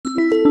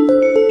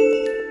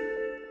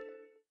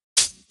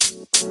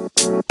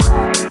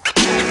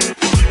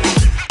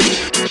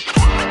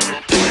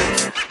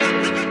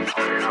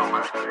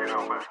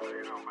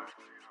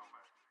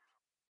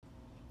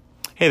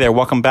Hey there,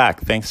 welcome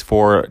back. Thanks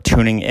for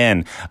tuning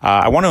in.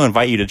 I want to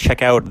invite you to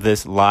check out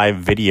this live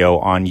video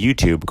on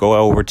YouTube. Go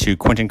over to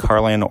Quentin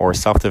Carlin or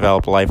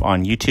Self-Developed Life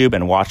on YouTube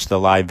and watch the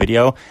live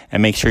video,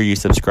 and make sure you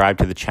subscribe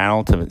to the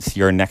channel to see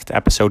your next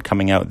episode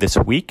coming out this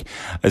week,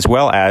 as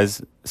well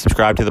as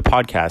subscribe to the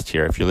podcast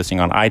here. If you're listening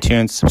on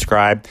iTunes,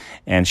 subscribe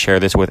and share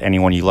this with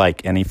anyone you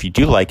like. And if you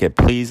do like it,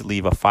 please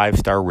leave a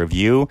 5-star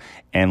review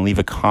and leave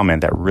a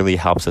comment. That really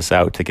helps us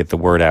out to get the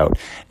word out.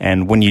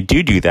 And when you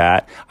do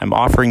that, I'm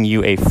offering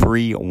you a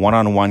free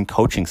one-on-one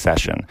coaching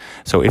session.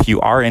 So if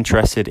you are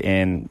interested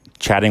in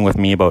chatting with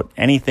me about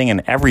anything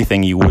and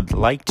everything you would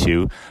like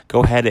to,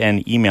 go ahead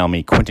and email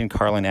me,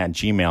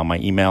 quentincarlin@gmail.com. My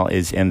email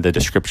is in the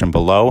description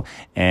below,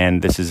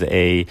 and this is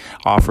a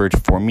offer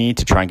for me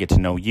to try and get to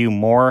know you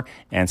more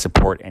and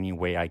support any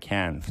way I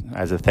can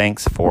as a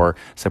thanks for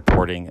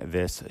supporting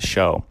this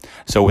show.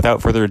 So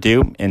without further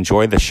ado,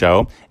 enjoy the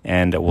show,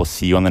 and we'll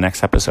see you on the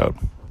next episode.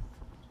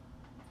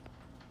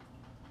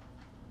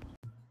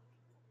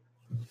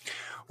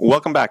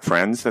 Welcome back,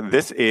 friends.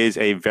 This is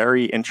a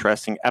very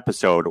interesting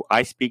episode.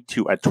 I speak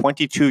to a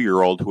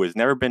 22-year-old who has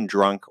never been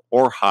drunk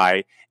or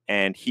high,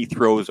 and he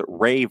throws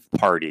rave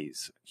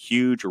parties,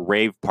 huge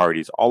rave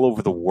parties all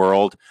over the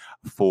world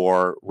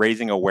for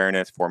raising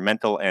awareness for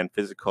mental and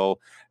physical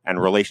and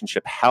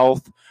relationship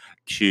health,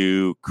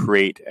 to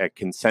create a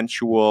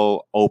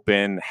consensual,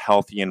 open,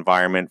 healthy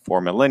environment for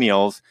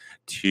millennials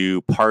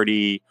to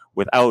party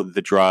without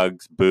the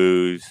drugs,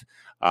 booze,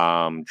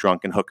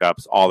 drunken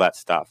hookups, all that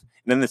stuff.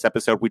 And in this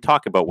episode, we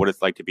talk about what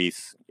it's like to be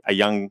a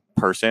young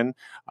person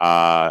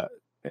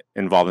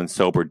involved in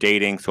sober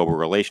dating, sober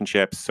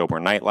relationships,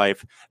 sober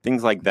nightlife,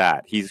 things like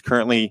that. He's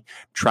currently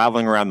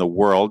traveling around the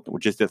world,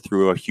 just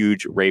threw a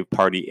huge rave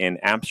party in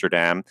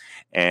Amsterdam,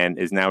 and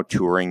is now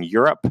touring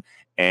Europe.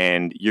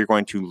 And you're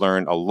going to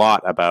learn a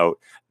lot about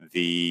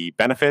the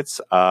benefits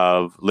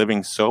of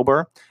living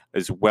sober,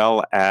 as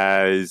well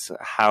as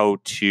how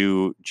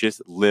to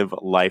just live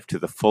life to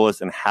the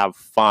fullest and have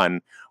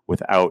fun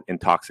without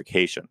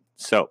intoxication.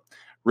 So,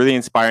 really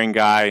inspiring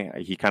guy.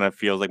 He kind of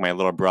feels like my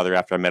little brother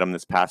after I met him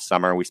this past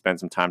summer. We spent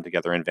some time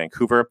together in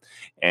Vancouver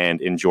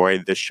and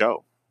enjoyed this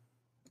show.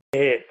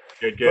 Hey,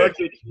 Good. look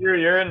at you.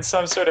 You're in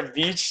some sort of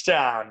beach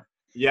town.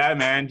 Yeah,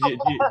 man.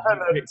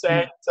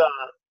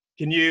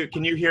 Can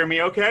you hear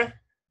me okay?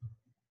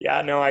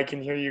 Yeah, no, I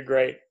can hear you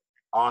great.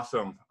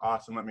 Awesome.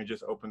 Let me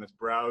just open this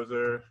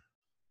browser.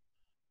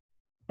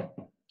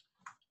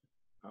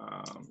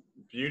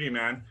 Beauty,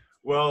 man.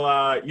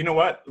 Well, you know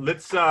what?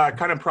 Let's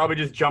kind of probably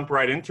just jump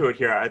right into it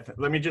here.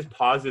 Let me just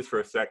pause this for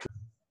a second.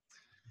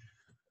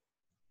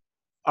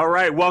 All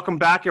right, welcome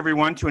back,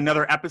 everyone, to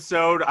another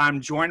episode. I'm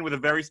joined with a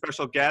very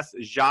special guest,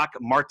 Jacques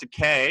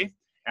Martiquet,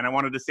 and I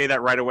wanted to say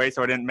that right away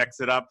so I didn't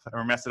mess it up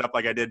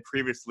like I did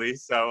previously.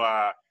 So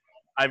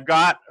I've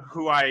got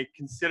who I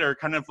consider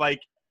kind of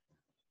like,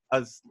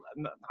 I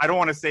don't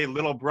want to say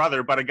little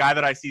brother, but a guy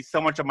that I see so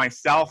much of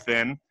myself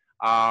in.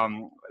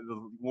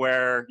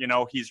 Where, you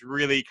know, he's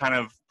really kind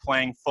of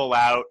playing full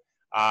out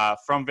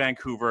from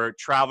Vancouver,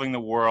 traveling the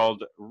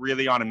world,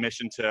 really on a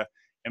mission to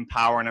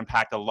empower and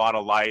impact a lot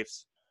of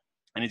lives.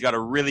 And he's got a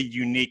really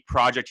unique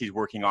project he's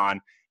working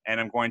on. And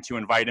I'm going to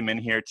invite him in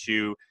here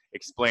to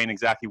explain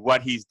exactly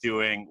what he's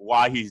doing,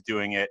 why he's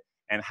doing it,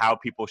 and how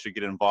people should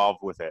get involved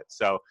with it.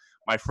 So,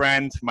 my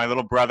friend, my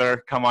little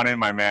brother, come on in,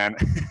 my man.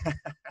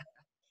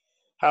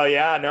 Hell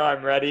yeah, no,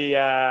 I'm ready.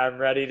 I'm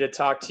ready to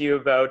talk to you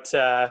about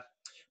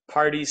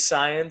party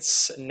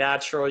science,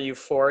 natural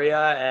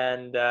euphoria,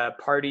 and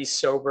party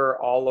sober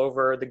all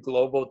over the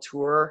global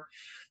tour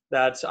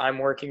that I'm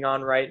working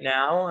on right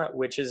now,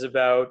 which is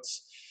about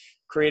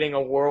creating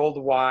a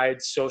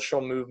worldwide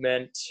social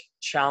movement,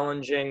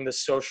 challenging the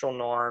social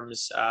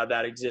norms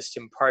that exist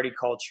in party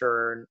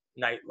culture,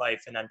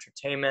 nightlife, and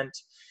entertainment,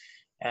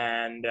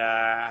 and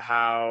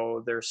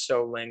how they're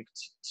so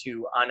linked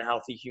to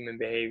unhealthy human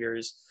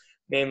behaviors,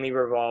 mainly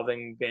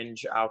revolving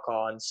binge,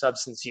 alcohol, and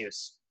substance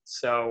use.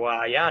 So,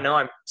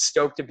 I'm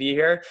stoked to be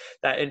here.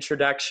 That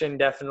introduction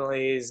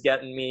definitely is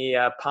getting me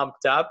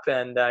pumped up,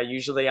 and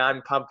usually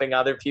I'm pumping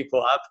other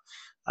people up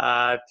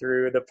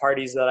through the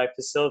parties that I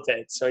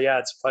facilitate. So, yeah,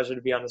 it's a pleasure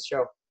to be on the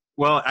show.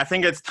 Well, I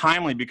think it's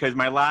timely because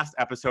my last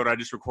episode I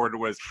just recorded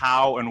was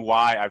how and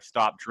why I've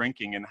stopped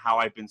drinking and how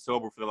I've been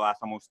sober for the last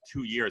almost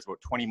 2 years,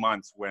 about 20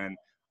 months when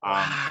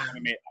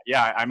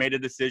I made a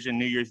decision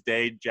New Year's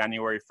Day,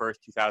 January 1st,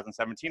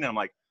 2017. And I'm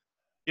like,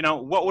 you know,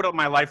 what would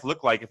my life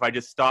look like if I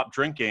just stopped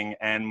drinking?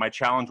 And my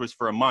challenge was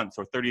for a month.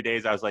 So 30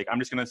 days, I was like, I'm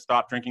just going to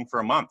stop drinking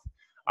for a month.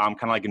 Kind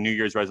of like a New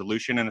Year's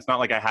resolution. And it's not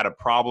like I had a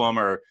problem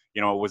or,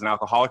 you know, was an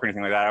alcoholic or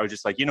anything like that. I was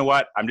just like, you know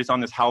what? I'm just on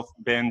this health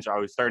binge. I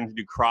was starting to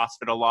do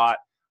CrossFit a lot.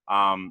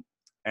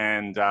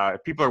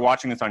 If people are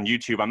watching this on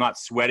YouTube, I'm not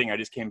sweating. I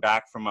just came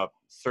back from a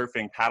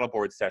surfing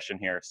paddleboard session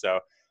here. So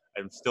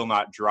I'm still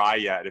not dry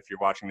yet if you're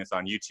watching this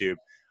on YouTube.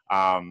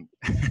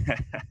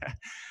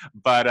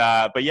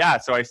 But yeah,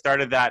 so I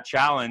started that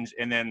challenge,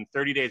 and then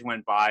 30 days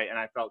went by and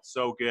I felt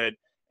so good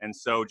and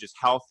so just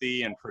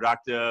healthy and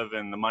productive,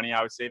 and the money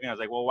I was saving, I was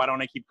like, well, why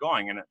don't I keep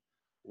going? And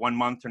 1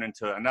 month turned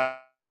into another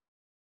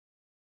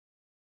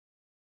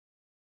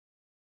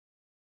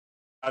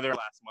other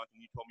last month,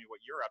 and you told me what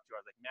you're up to. I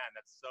was like, man,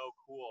 that's so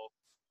cool,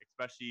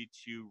 especially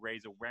to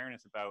raise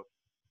awareness about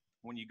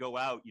when you go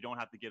out, you don't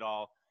have to get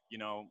all,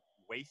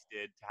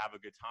 wasted to have a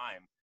good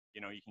time.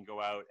 You can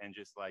go out and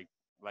just like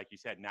you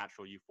said,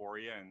 natural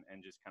euphoria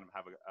and just kind of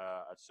have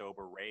a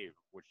sober rave,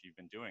 which you've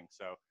been doing.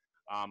 So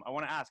I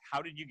want to ask,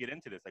 how did you get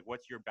into this? Like,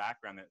 what's your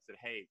background that said,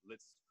 hey,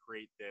 let's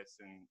create this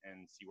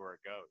and see where it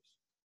goes?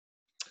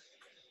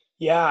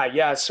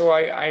 Yeah. So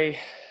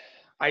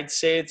I'd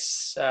say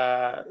it's,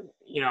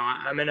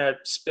 I'm going to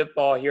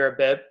spitball here a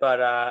bit,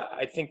 but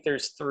I think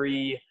there's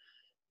three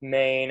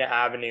main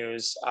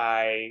avenues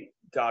I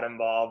got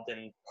involved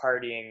in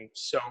partying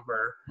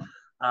sober.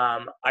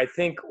 I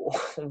think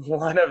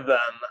one of them,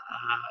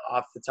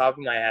 off the top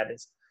of my head,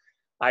 is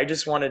I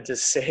just wanted to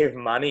save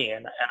money,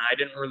 and I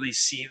didn't really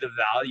see the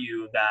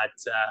value that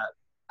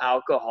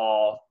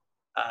alcohol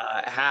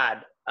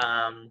had.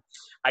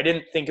 I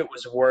didn't think it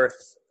was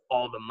worth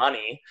all the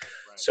money.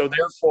 Right. So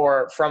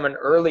therefore, from an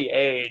early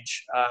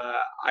age,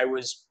 I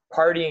was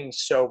partying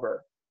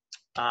sober,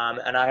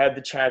 and I had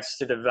the chance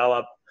to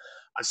develop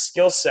a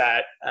skill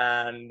set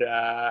and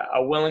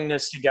a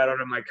willingness to get out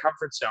of my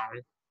comfort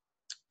zone.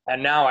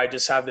 And now I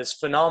just have this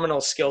phenomenal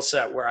skill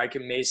set where I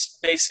can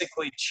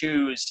basically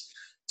choose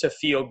to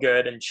feel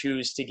good and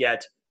choose to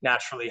get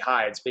naturally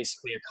high. It's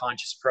basically a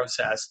conscious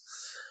process.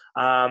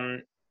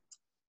 And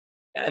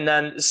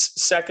then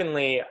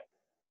secondly,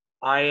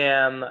 I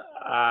am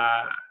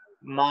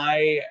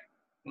my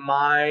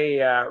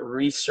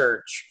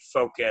research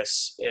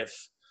focus, if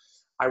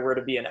I were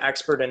to be an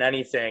expert in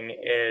anything,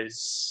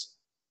 is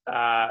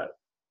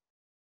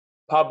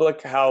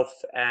public health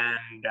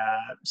and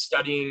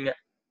studying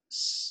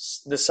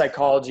the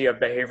psychology of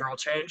behavioral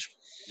change.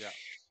 Yeah.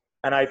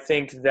 And I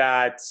think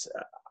that,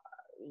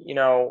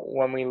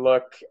 when we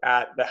look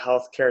at the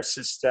healthcare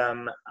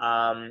system,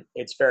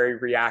 it's very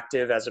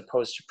reactive as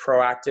opposed to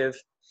proactive.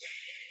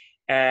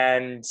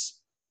 And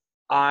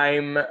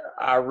I'm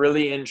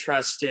really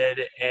interested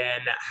in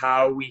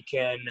how we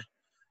can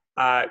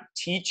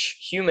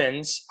teach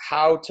humans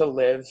how to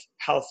live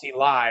healthy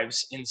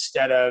lives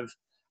instead of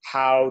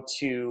how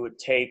to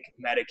take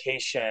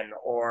medication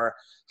or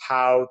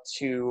how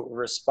to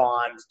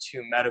respond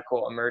to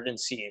medical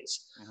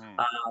emergencies.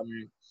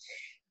 Mm-hmm.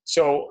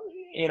 So,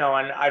 and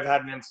I've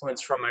had an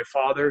influence from my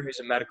father, who's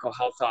a medical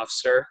health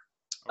officer.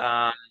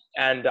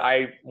 And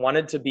I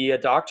wanted to be a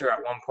doctor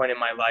at one point in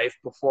my life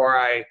before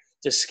I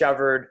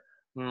discovered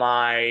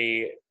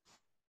my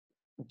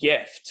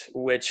gift,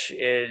 which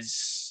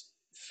is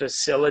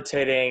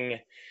facilitating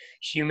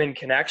human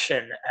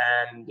connection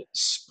and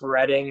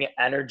spreading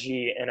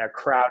energy in a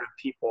crowd of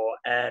people.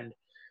 And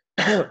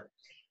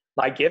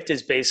my gift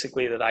is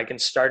basically that I can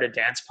start a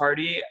dance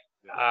party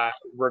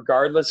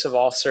regardless of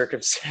all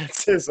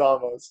circumstances.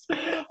 Almost.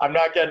 I'm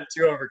not getting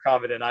too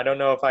overconfident. I don't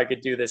know if I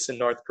could do this in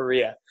North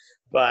Korea,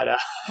 but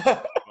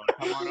well,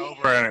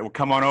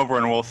 come on over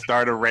and we'll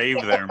start a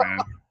rave there, man.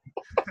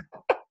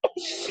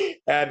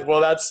 And well,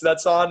 that's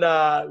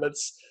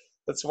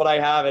what I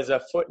have as a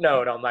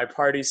footnote on my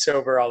Party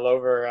Sober All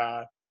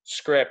Over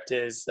script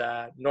is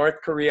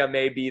North Korea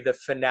may be the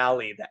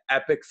finale, the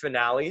epic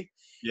finale.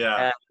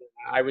 Yeah. And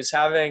I was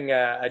having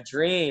a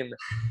dream,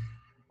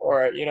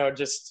 or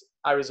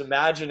I was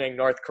imagining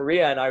North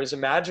Korea, and I was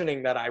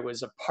imagining that I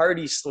was a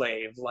party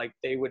slave, like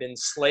they would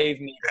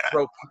enslave me to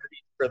throw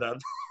parties for them.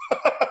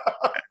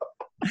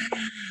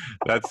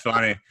 That's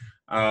funny.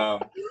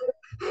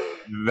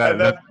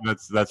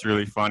 That's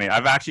really funny.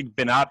 I've actually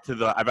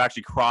I've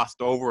actually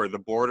crossed over the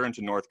border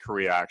into North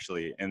Korea,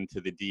 actually, into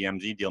the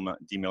DMZ,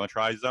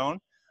 demilitarized zone.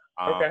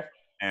 Okay.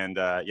 And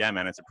yeah,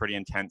 man, it's a pretty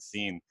intense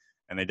scene,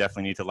 and they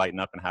definitely need to lighten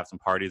up and have some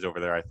parties over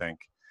there, I think.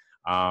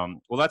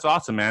 Well, that's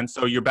awesome, man.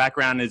 So your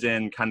background is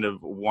in kind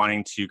of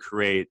wanting to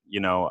create,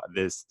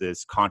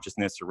 this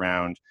consciousness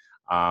around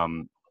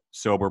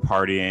sober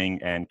partying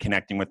and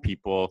connecting with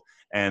people.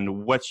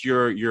 And what's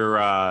your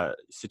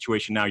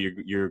situation now?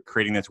 You're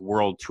creating this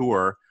world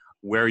tour.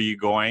 Where are you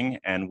going,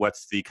 and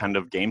what's the kind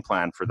of game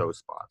plan for those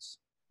spots?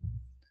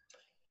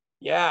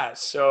 Yeah,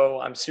 so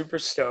I'm super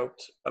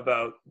stoked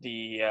about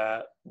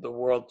the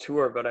world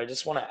tour, but I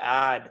just want to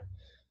add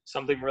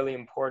something really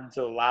important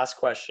to the last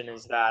question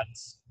is that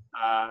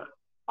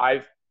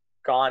I've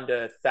gone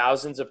to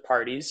thousands of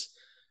parties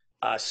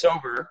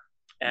sober,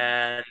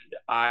 and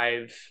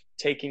I've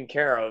taken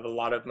care of a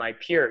lot of my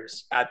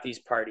peers at these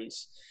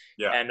parties.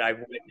 Yeah. And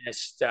I've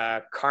witnessed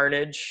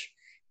carnage,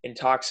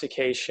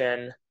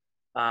 intoxication,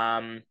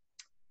 a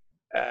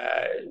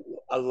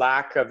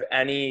lack of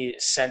any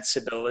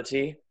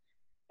sensibility,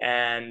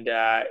 and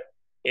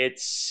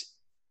it's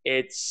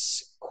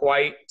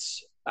quite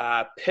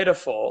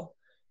pitiful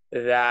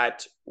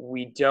that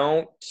we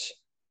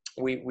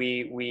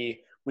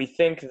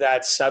think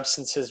that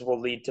substances will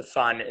lead to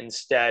fun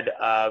instead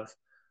of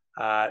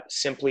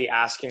simply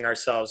asking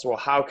ourselves, well,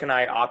 how can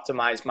I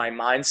optimize my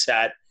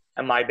mindset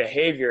and my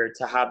behavior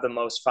to have the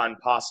most fun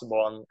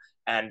possible?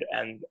 And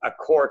a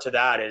core to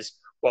that is,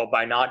 well,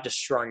 by not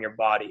destroying your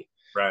body.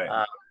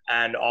 Right.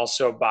 And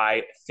also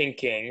by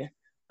thinking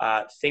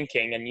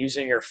and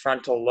using your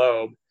frontal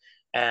lobe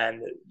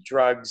and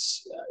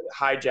drugs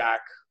hijack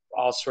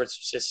all sorts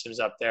of systems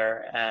up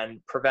there and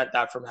prevent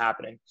that from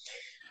happening.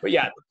 But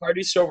yeah, the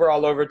Party Sober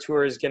All Over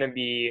tour is going to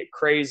be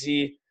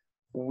crazy.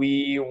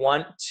 We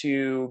want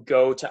to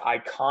go to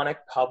iconic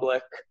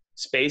public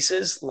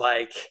spaces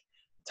like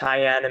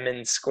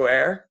Tiananmen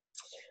Square.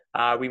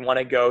 We want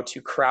to go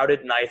to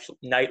crowded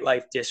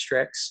nightlife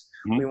districts.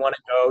 Mhm. We want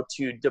to go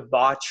to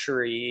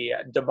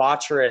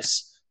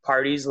debaucherous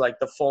parties like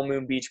the Full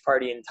Moon Beach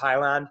Party in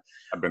Thailand.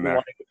 I've been We there.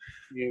 want to go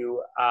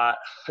to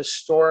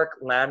historic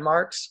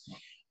landmarks,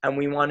 and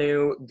we want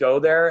to go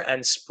there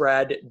and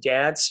spread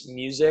dance,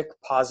 music,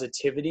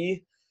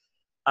 positivity,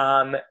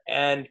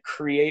 and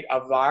create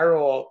a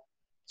viral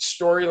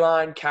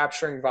storyline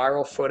capturing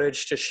viral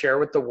footage to share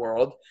with the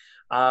world,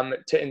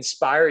 to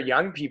inspire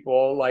young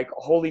people like,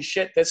 holy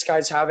shit, this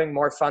guy's having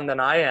more fun than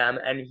I am,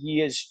 and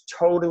he is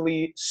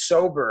totally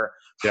sober.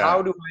 Yeah.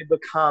 How do I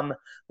become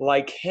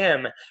like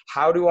him?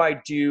 How do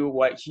I do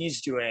what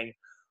he's doing?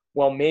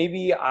 Well,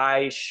 maybe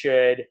I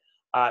should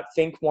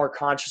think more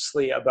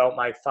consciously about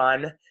my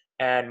fun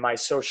and my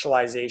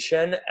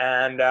socialization,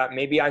 and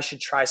maybe I should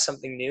try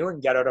something new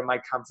and get out of my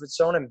comfort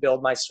zone and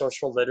build my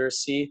social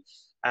literacy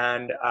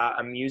and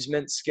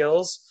amusement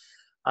skills.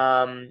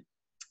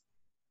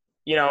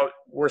 You know,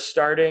 we're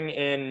starting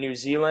in New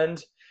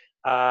Zealand,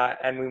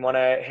 and we want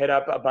to hit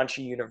up a bunch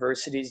of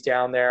universities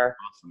down there,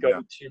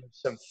 go to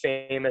some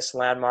famous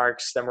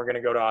landmarks. Then we're going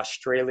to go to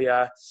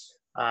Australia,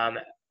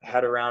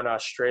 head around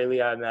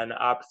Australia, and then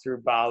up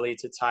through Bali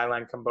to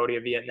Thailand, Cambodia,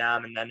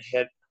 Vietnam, and then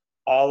hit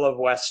all of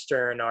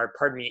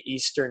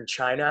Eastern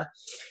China.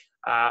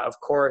 Of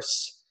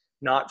course,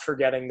 not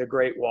forgetting the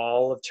Great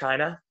Wall of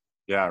China.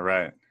 Yeah,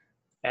 right.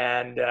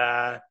 And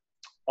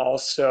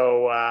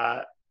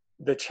also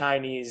the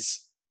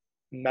Chinese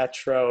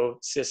metro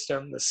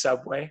system, the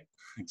subway.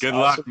 Good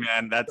luck,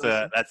 man. That's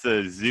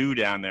a zoo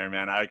down there,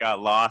 man. I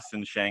got lost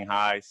in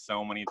Shanghai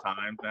so many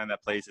times, man.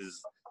 That place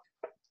is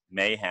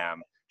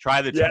mayhem. Try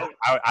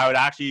I would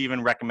actually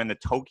even recommend the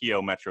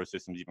Tokyo metro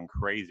system. Is even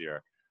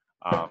crazier.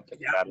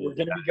 We're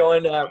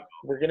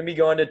gonna be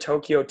going to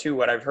Tokyo too.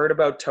 What I've heard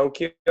about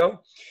Tokyo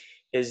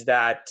is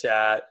that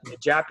the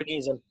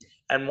Japanese,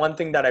 and one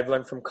thing that I've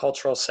learned from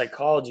cultural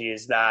psychology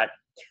is that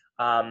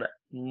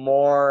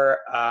more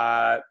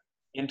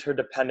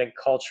interdependent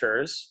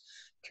cultures,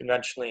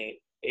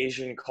 conventionally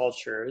Asian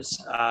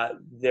cultures,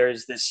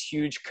 there's this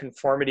huge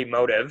conformity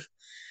motive,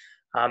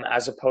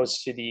 as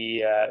opposed to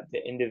the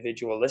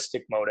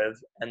individualistic motive.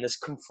 And this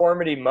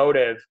conformity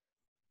motive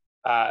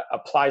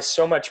applies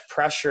so much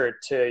pressure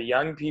to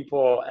young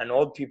people and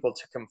old people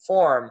to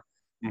conform,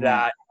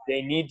 that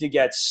they need to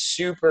get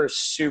super,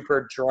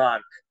 super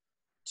drunk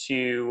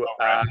to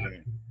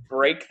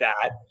break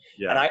that.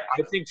 Yeah. And I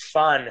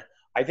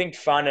think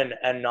fun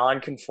and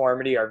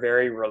nonconformity are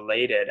very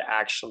related,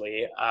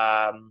 actually.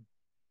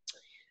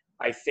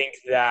 I think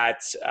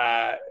that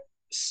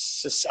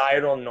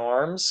societal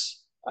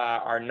norms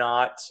are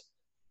not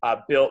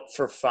built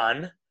for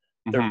fun.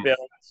 They're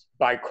built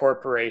by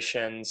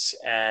corporations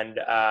and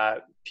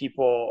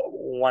people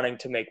wanting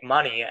to make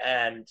money.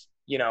 And,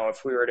 you know,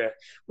 if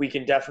we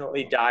can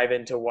definitely dive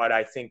into what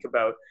I think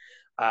about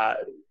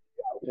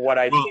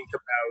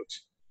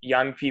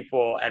young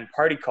people and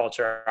party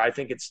culture. I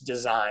think it's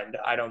designed.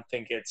 I don't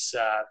think it's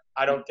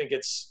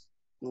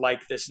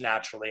like this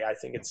naturally. I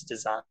think it's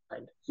designed.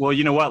 Well,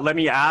 you know what? Let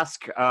me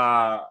ask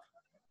a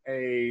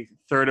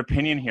third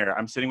opinion here.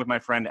 I'm sitting with my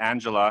friend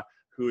Angela,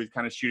 who is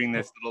kind of shooting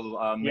this little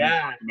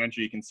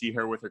documentary. You can see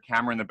her with her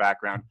camera in the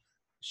background.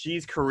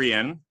 She's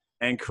Korean,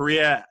 and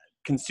Korea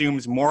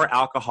consumes more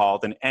alcohol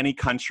than any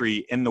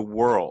country in the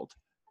world.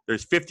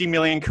 There's 50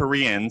 million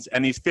Koreans,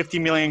 and these 50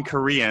 million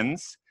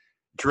Koreans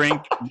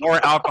drink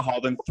more alcohol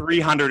than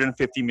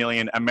 350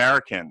 million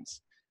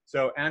Americans.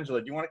 So, Angela,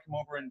 do you want to come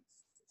over and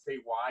say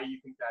why you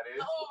think that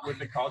is with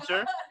the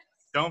culture?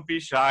 Don't be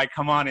shy.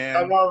 Come on in.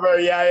 Come over.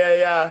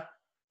 Yeah.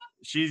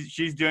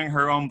 She's doing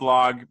her own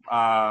blog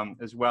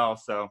as well.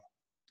 So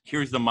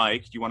here's the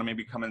mic. Do you want to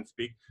maybe come and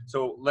speak?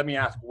 So let me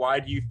ask, why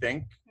do you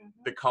think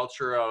the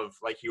culture of,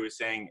 like he was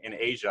saying, in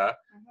Asia,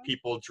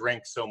 people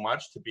drink so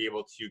much to be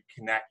able to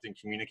connect and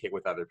communicate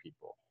with other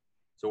people?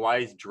 So why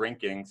is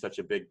drinking such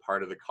a big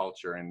part of the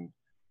culture in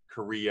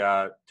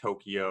Korea,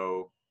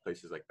 Tokyo,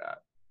 places like that?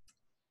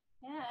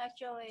 Yeah,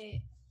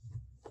 actually,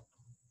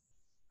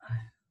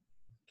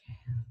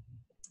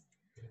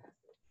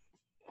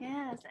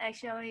 yes,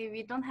 actually,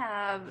 we don't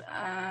have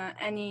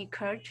any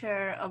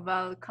culture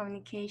about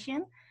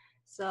communication.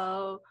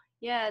 So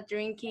yeah,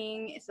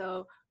 drinking.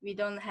 So we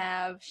don't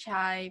have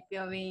shy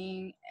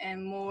feeling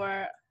and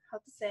more, how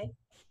to say?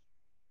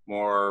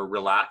 More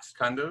relaxed,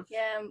 kind of?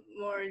 Yeah,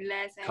 more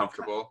relaxed and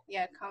comfortable.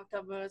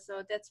 Comfortable.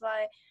 So that's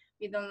why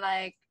we don't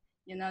like,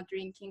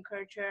 drinking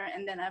culture.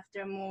 And then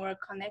after, more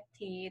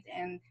connected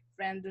and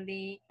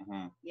friendly.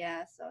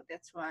 Yeah, so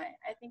that's why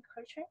I think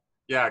culture.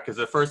 Yeah, because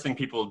the first thing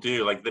people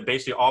do, like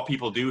basically all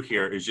people do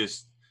here is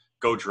just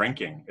go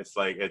drinking. It's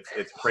like,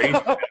 it's crazy.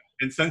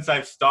 And since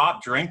I've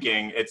stopped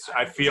drinking,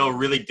 I feel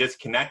really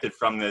disconnected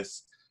from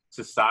this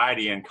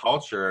society and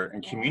culture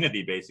and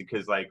community, basically,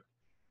 because like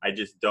I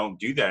just don't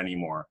do that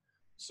anymore.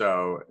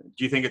 So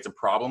do you think it's a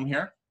problem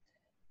here,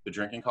 the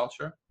drinking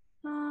culture?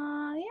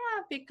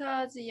 Yeah,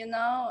 because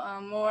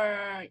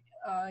more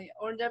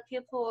older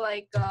people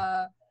like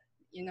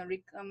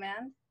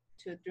recommend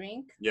to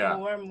drink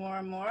more.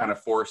 Kind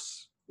of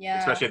force, Yeah.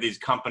 especially at these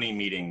company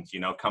meetings,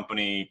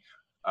 company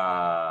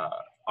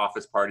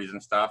office parties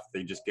and stuff.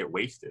 They just get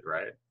wasted,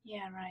 right?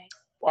 Yeah, right.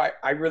 Well,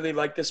 I really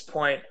like this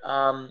point.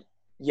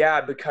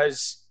 Yeah,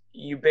 because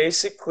you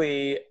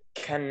basically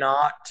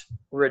cannot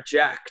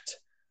reject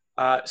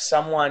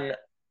someone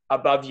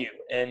above you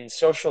in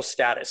social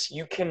status.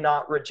 You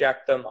cannot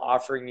reject them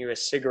offering you a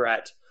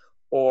cigarette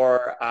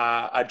or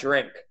a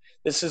drink.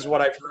 This is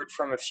what I've heard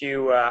from a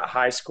few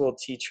high school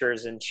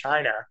teachers in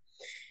China,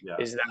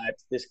 is that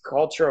this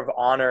culture of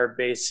honor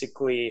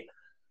basically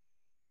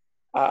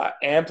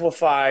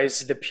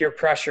amplifies the peer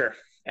pressure,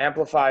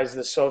 amplifies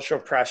the social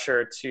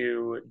pressure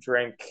to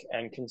drink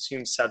and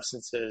consume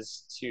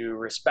substances to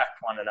respect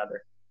one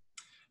another.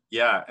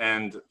 Yeah,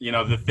 and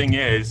the thing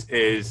is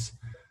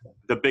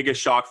the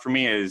biggest shock for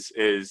me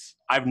is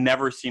I've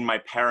never seen my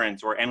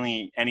parents or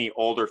any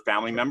older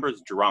family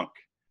members drunk.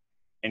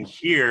 And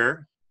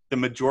here, the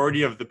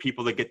majority of the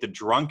people that get the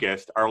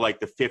drunkest are like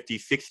the 50,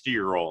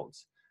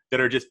 60-year-olds that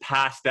are just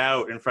passed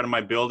out in front of my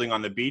building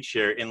on the beach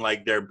here in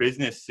like their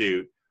business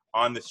suit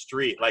on the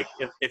street. Like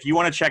if you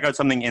want to check out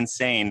something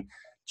insane,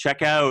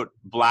 check out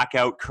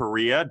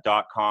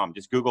blackoutkorea.com.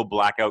 Just Google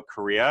Blackout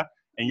Korea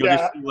and you'll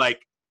just see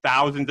like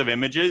thousands of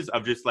images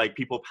of just like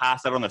people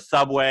passed out on the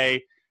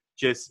subway.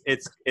 Just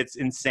it's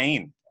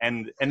insane.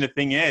 And the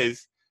thing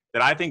is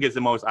that I think is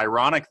the most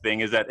ironic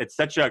thing is that it's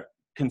such a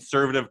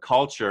conservative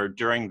culture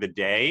during the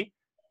day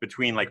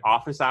between like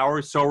office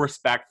hours, so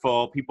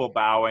respectful, people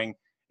bowing.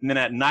 And then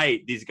at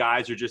night, these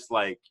guys are just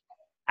like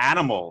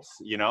animals,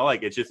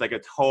 like it's just like a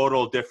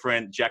total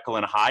different Jekyll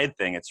and Hyde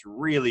thing. It's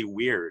really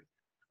weird.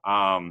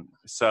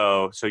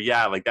 So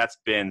yeah, like that's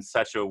been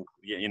such a,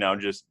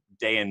 just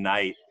day and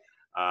night.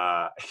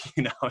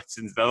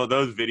 Since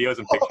those videos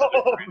and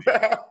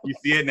pictures, you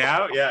see it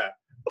now? Yeah.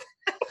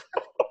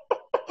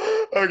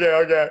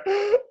 Okay.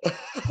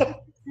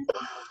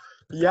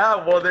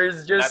 Yeah, well,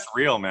 there's just... That's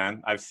real,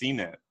 man. I've seen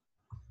it.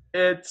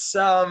 It's,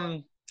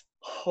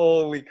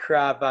 holy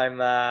crap,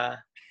 I'm, oh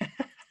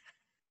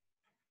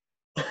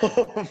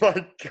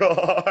my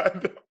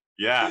God.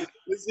 Yeah.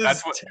 This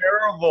is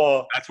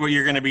terrible. That's what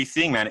you're going to be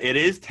seeing, man. It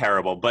is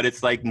terrible, but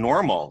it's like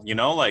normal,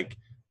 like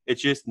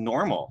it's just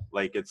normal.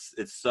 Like it's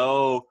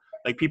so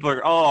like people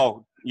are,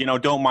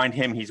 don't mind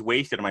him. He's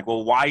wasted. I'm like,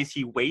 well, why is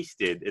he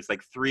wasted? It's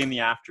like 3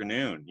 p.m,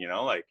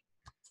 like,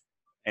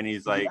 and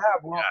he's like,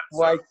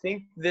 I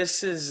think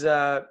this is,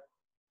 I'm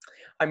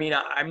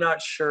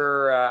not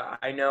sure.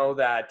 I know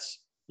that,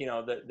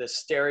 the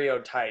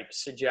stereotype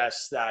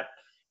suggests that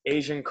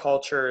Asian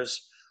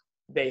cultures,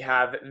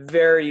 they're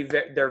very,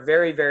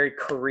 very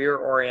career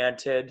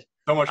oriented.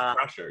 So much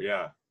pressure.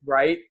 Yeah.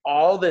 Right.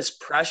 All this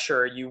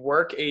pressure, you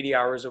work 80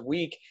 hours a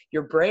week,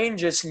 your brain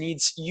just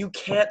you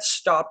can't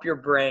stop your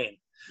brain.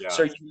 Yeah.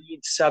 So you need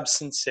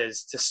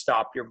substances to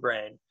stop your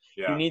brain.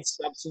 Yeah. You need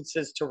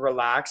substances to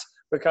relax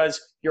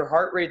because your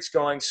heart rate's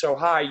going so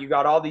high. You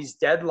got all these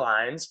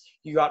deadlines.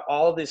 You got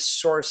all this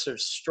source of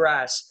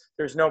stress.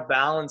 There's no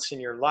balance in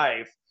your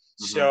life.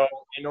 Mm-hmm. So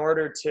in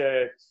order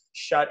to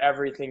shut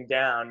everything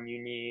down,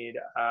 you need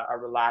a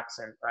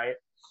relaxant, right?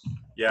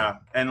 Yeah.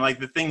 And like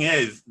the thing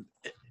is,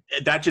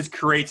 that just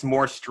creates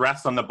more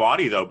stress on the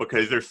body though,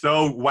 because they're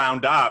so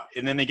wound up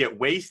and then they get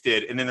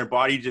wasted and then their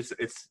body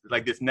it's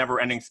like this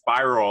never ending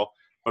spiral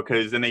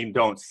because then they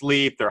don't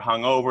sleep, they're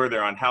hungover,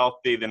 they're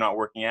unhealthy, they're not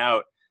working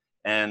out.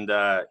 And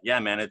yeah,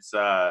 man, it's,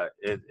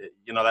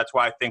 that's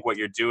why I think what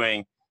you're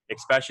doing,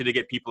 especially to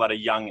get people at a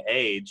young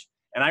age.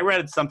 And I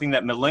read something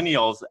that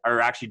millennials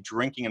are actually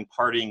drinking and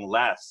partying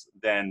less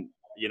than,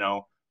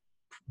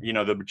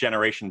 the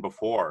generation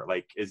before.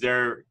 Like,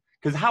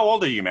 because how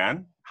old are you,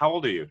 man? How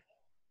old are you?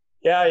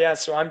 Yeah.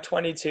 So I'm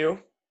 22.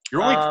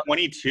 You're only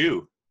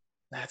 22.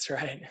 That's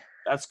right.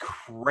 That's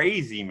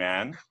crazy,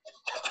 man.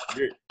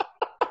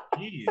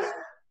 Jeez.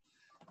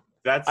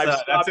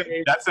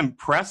 That's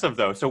impressive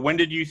though. So when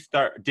did you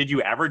start? Did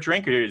you ever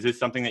drink, or is this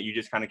something that you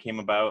just kind of came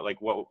about? Like,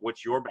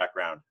 what's your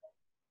background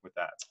with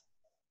that?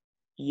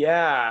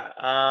 Yeah.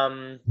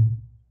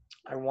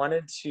 I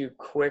wanted to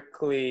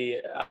quickly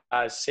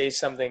say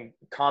something,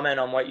 comment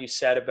on what you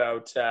said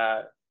about,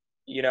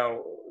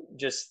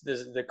 just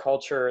the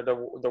culture,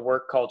 the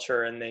work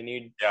culture, and they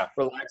need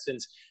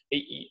relaxants.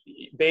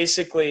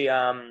 Basically,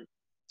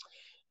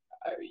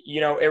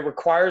 it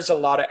requires a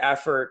lot of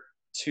effort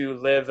to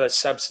live a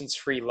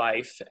substance-free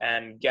life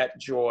and get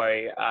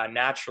joy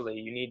naturally.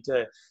 You need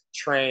to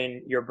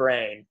train your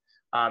brain.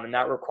 And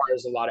that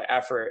requires a lot of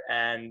effort,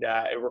 and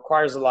it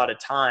requires a lot of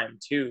time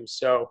too.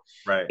 So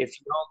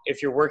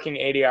if you're working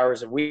 80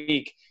 hours a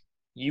week,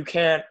 you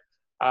can't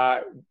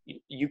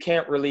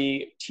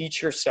really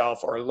teach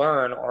yourself or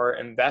learn or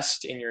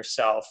invest in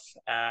yourself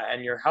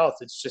and your health.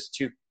 It's just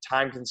too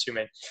time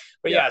consuming.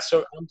 But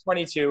so I'm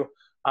 22.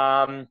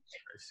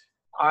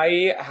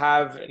 I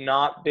have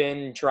not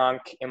been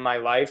drunk in my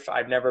life.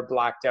 I've never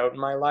blacked out in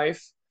my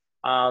life.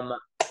 Um,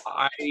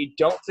 I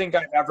don't think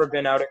I've ever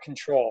been out of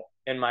control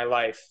in my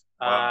life.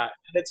 Wow.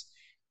 And it's,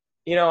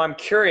 I'm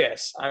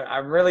curious.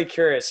 I'm really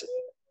curious.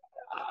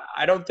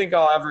 I don't think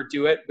I'll ever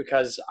do it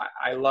because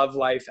I love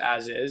life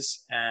as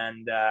is.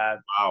 And,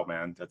 Wow,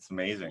 man, that's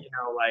amazing.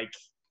 like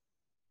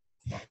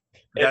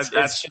That it's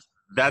just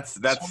that's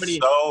so many.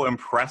 so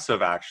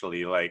impressive,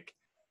 actually. Like,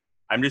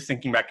 I'm just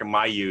thinking back to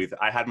my youth.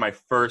 I had my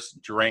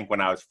first drink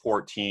when I was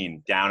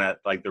 14 down at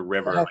like the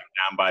river, like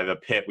down by the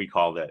pit, we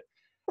called it.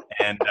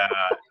 And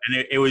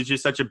it was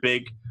just such a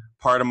big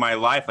part of my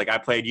life. Like, I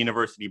played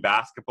university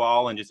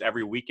basketball, and just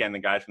every weekend the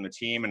guys from the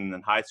team, and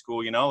in high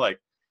school, like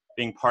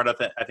being part of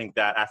it, I think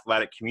that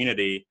athletic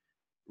community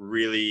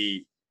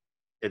really,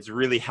 it's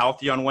really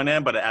healthy on one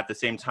end, but at the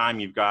same time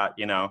you've got,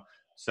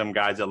 some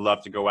guys that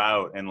love to go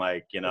out, and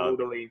like,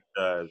 Totally.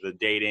 the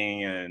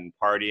dating and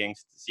partying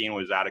scene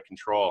was out of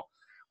control.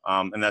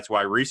 And that's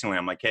why recently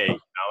I'm like, hey,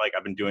 like,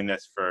 I've been doing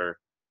this for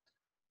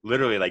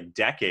literally like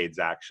decades,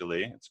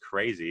 actually. It's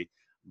crazy.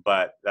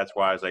 But that's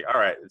why I was like, all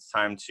right, it's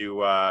time to,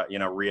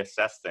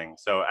 reassess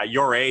things. So at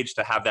your age,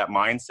 to have that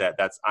mindset,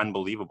 that's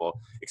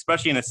unbelievable,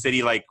 especially in a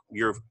city like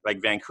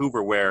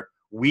Vancouver, where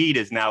weed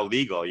is now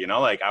legal.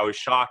 Like, I was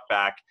shocked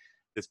back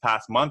this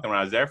past month, and when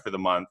I was there for the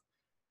month,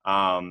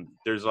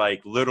 there's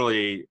like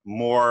literally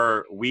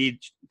more weed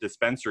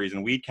dispensaries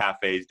and weed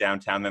cafes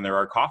downtown than there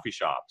are coffee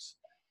shops.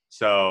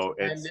 So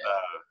And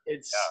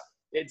yeah,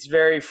 it's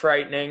very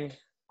frightening,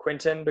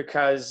 Quentin,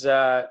 because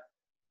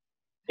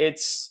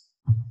it's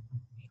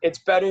it's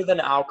better than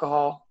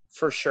alcohol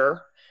for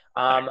sure.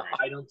 I agree.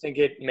 I don't think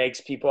it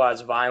makes people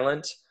as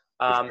violent.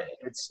 For sure.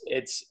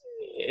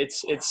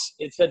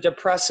 It's a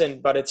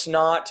depressant, but it's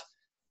not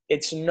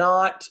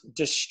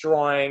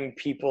destroying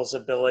people's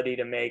ability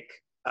to make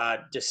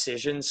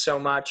decisions so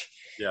much.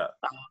 Yeah.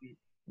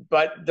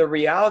 But the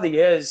reality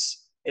is,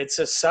 it's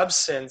a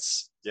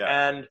substance, Yeah.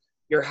 and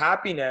your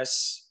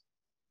happiness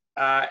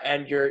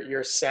and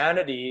your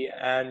sanity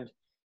and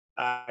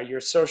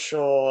your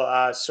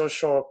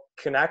social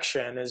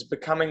connection is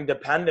becoming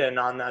dependent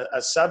on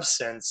a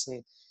substance,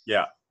 and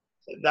Yeah.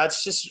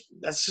 that's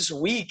just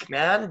weak,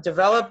 man.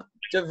 Develop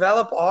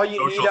all you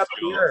Social need up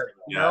skills. here,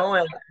 Yeah.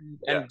 and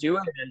Yeah. do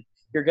it, and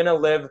you're gonna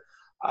live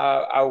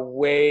a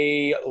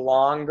way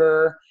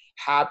longer,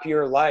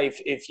 happier life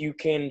if you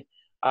can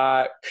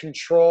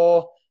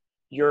control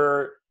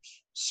your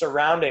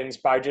surroundings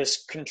by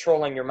just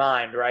controlling your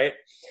mind, right?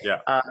 Yeah.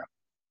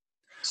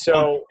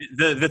 So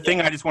the thing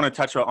I just want to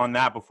touch on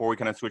that before we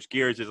kind of switch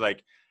gears is,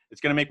 like,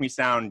 it's going to make me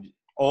sound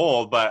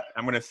old, but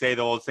I'm going to say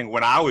the old thing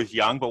when I was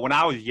young. But when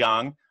I was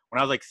young, when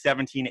I was like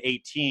 17,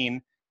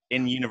 18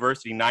 in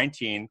university,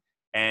 19,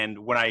 and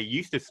when I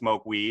used to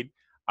smoke weed,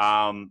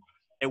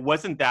 it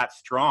wasn't that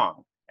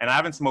strong. And I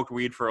haven't smoked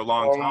weed for a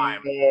long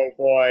time. Oh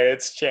boy,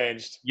 it's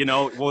changed.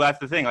 Well, that's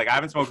the thing. Like, I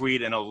haven't smoked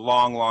weed in a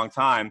long, long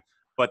time.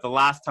 But the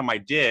last time I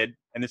did,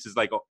 and this is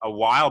like a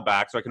while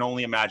back, so I can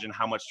only imagine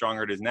how much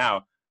stronger it is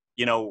now.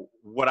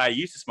 What I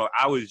used to smoke,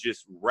 I was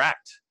just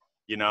wrecked.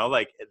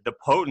 Like, the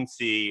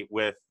potency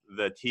with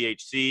the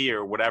THC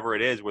or whatever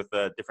it is with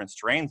the different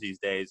strains these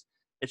days,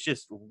 it's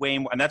just way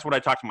more. And that's what I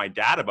talked to my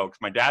dad about,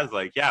 because my dad's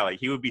like, yeah, like,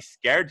 he would be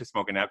scared to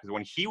smoke it now, because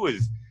when he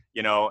was,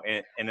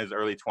 in his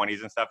early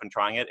 20s and stuff and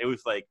trying it, it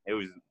was like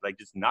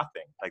just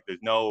nothing. Like,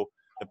 the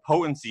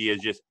potency has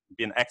just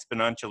been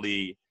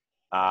exponentially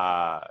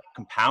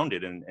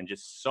compounded and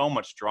just so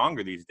much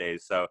stronger these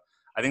days. So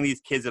I think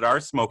these kids that are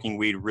smoking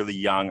weed really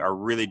young are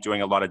really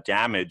doing a lot of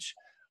damage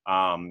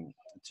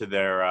to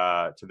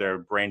their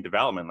brain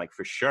development, like,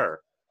 for sure.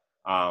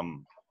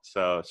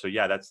 So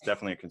yeah, that's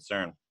definitely a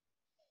concern.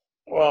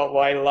 Well,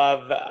 I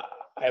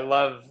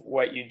love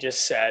what you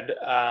just said.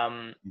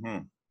 Mm-hmm.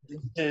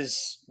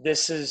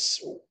 This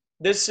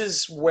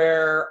is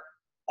where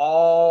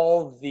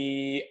all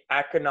the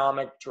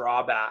economic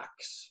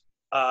drawbacks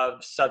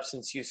of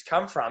substance use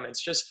come from.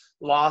 It's just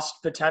lost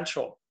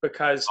potential,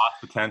 because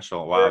Lost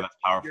potential. Wow, that's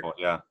powerful.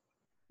 Yeah.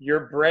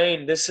 your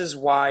brain. This is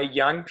why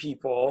young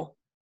people.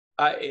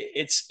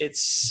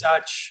 It's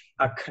such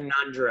a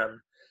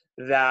conundrum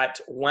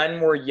that when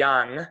we're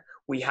young,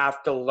 we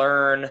have to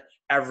learn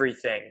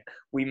everything.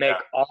 We make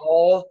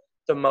all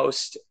the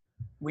most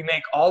we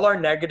make all our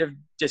negative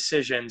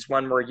decisions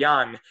when we're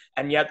young,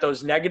 and yet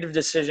those negative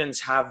decisions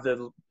have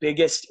the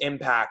biggest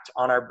impact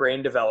on our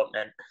brain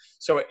development.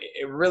 So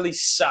it really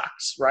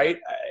sucks, right?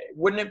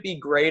 Wouldn't it be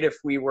great if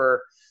we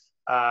were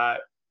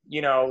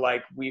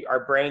like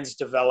our brains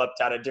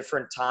developed at a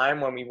different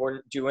time when we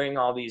weren't doing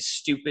all these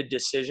stupid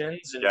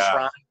decisions and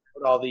trying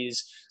out all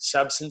these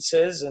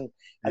substances, and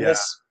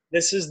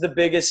this is the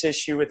biggest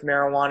issue with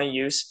marijuana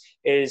use,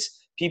 is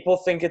people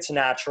think it's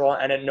natural,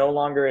 and it no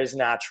longer is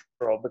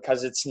natural,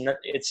 because it's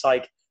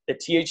like the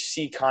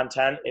THC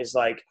content is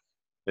like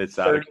it's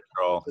out of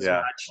control.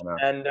 Yeah.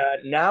 And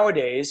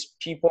nowadays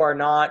people are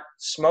not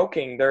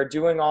smoking, they're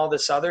doing all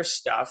this other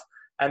stuff,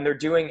 and they're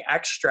doing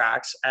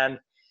extracts, and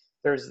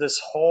there's this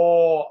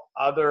whole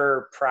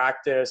other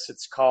practice,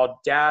 it's called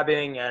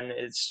dabbing, and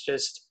it's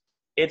just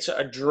it's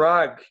a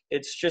drug.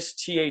 It's just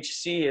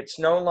THC. It's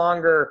no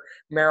longer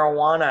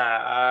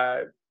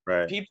marijuana.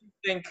 Right.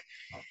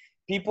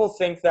 People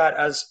think that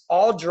as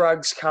all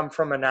drugs come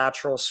from a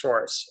natural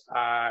source.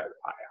 I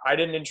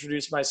didn't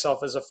introduce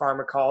myself as a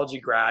pharmacology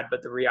grad,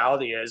 but the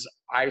reality is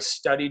I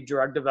studied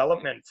drug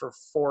development for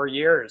 4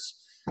 years.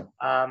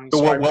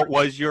 So what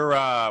was your,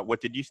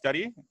 what did you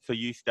study? So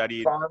you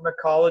studied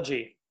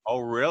pharmacology. Oh,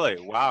 really?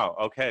 Wow.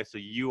 Okay. So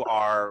you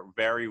are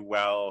very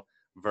well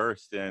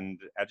versed and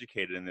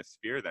educated in this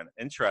sphere then.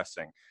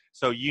 Interesting.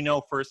 So you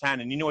know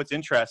firsthand, and you know what's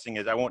interesting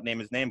is I won't name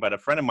his name, but a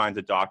friend of mine's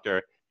a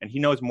doctor and he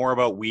knows more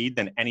about weed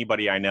than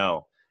anybody I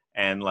know.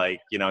 And like,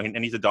 you know,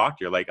 and he's a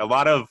doctor. Like a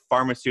lot of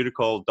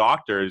pharmaceutical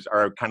doctors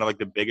are kind of like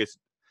the biggest,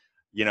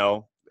 you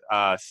know,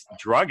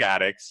 drug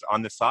addicts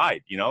on the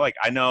side. You know, like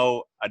I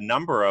know a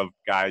number of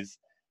guys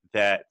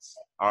that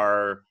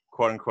are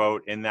quote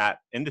unquote in that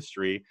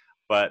industry,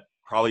 but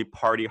probably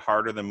party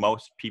harder than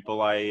most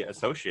people I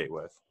associate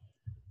with.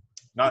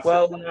 Not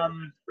well,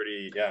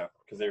 pretty, yeah,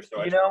 because they're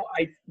so. You know,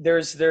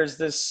 there's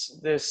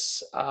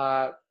this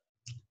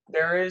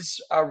there is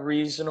a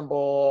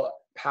reasonable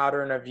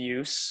pattern of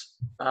use,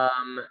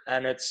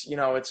 and it's, you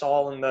know, it's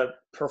all in the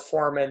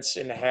performance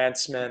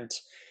enhancement,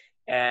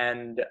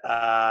 and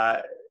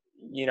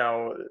you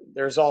know,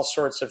 there's all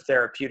sorts of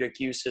therapeutic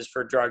uses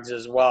for drugs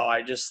as well.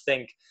 I just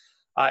think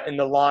in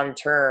the long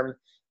term,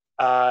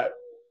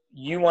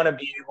 you want to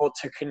be able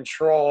to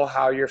control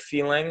how you're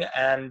feeling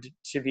and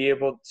to be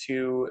able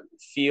to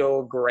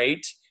feel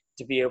great,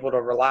 to be able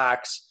to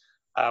relax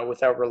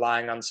without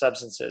relying on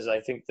substances. I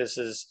think this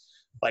is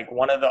like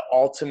one of the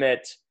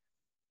ultimate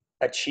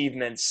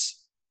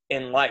achievements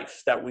in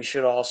life that we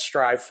should all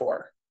strive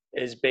for,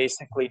 is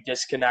basically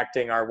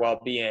disconnecting our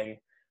well-being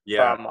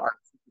from our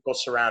physical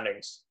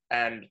surroundings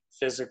and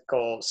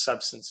physical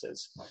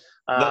substances.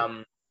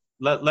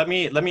 Let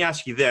me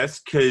ask you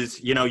this,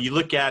 because, you know, you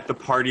look at the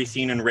party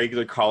scene in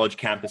regular college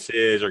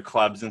campuses or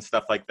clubs and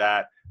stuff like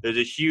that. There's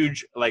a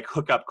huge like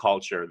hookup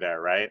culture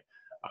there, right?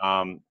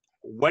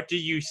 What do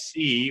you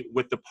see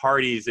with the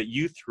parties that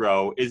you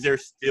throw? Is there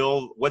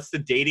still, what's the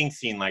dating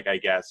scene like, I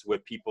guess,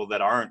 with people that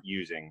aren't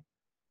using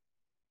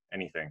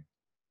anything?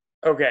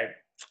 Okay.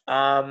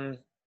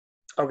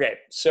 Okay.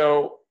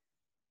 So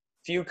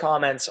few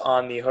comments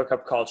on the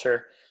hookup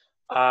culture.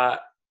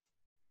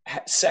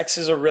 Sex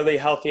is a really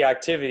healthy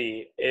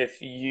activity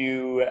if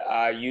you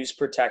use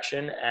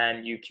protection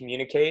and you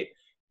communicate,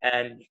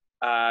 and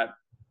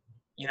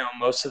you know,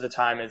 most of the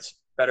time it's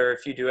better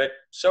if you do it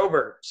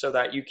sober, so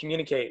that you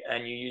communicate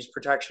and you use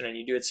protection and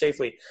you do it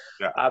safely.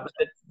 But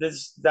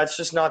that's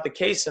just not the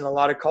case in a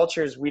lot of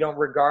cultures. We don't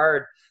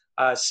regard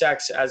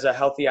sex as a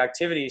healthy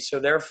activity, so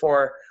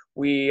therefore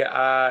we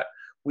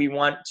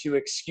want to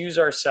excuse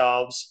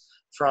ourselves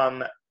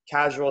from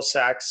casual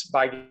sex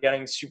by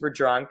getting super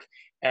drunk.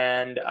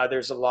 And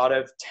there's a lot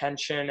of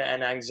tension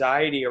and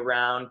anxiety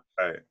around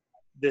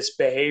this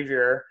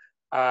behavior,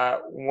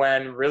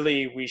 when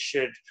really we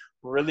should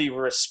really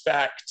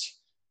respect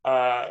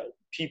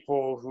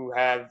people who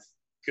have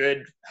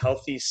good,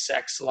 healthy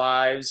sex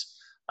lives.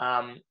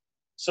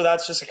 So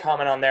that's just a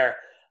comment on there.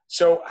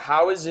 So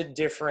how is it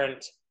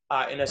different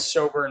in a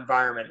sober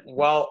environment?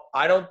 Well,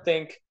 I don't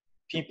think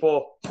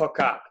people hook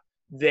up.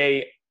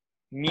 They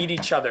meet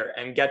each other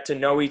and get to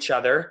know each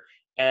other,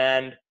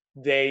 and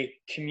they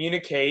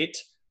communicate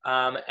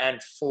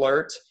and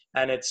flirt,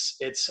 and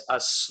it's a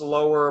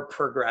slower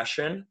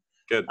progression.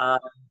 Good.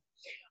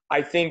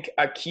 I think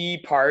a key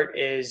part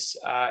is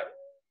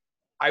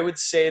I would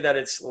say that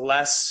it's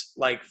less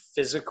like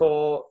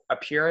physical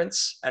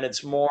appearance, and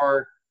it's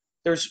more,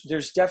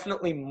 there's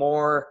definitely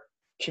more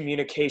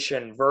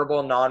communication,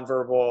 verbal,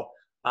 nonverbal,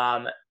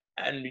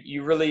 and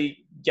you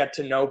really get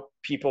to know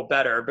people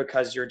better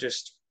because you're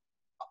just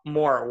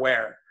more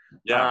aware.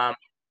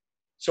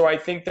 So I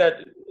think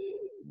that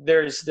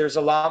there's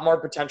a lot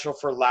more potential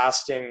for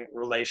lasting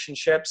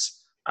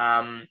relationships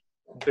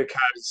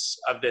because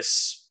of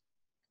this.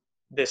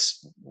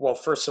 Well,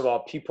 first of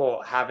all,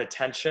 people have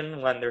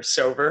attention when they're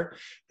sober.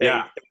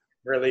 They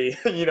really,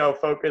 you know,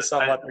 focus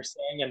on what they're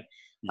saying,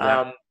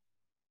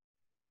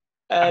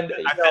 and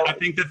I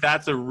think that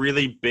that's a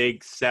really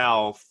big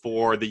sell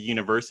for the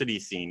university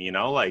scene. You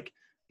know, like,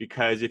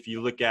 because if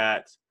you look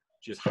at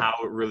just how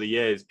it really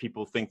is,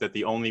 people think that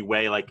the only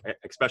way, like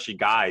especially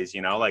guys,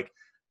 you know, like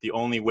the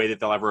only way that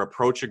they'll ever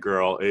approach a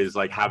girl is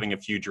like having a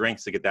few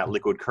drinks to get that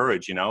liquid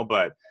courage, you know.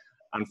 But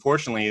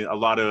unfortunately, a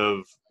lot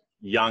of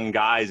young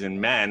guys and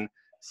men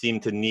seem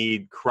to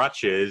need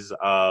crutches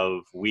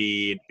of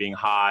weed, being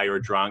high or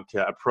drunk,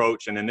 to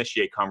approach and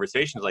initiate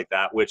conversations like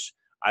that, which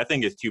I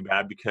think is too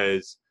bad,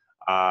 because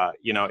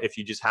you know, if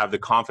you just have the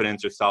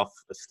confidence or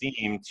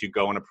self-esteem to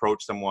go and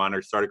approach someone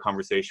or start a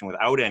conversation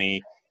without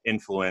any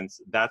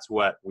influence, that's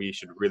what we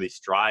should really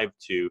strive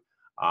to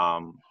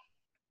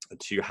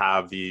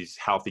have these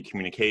healthy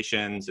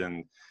communications.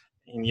 And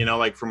you know,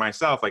 like for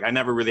myself, like I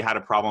never really had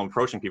a problem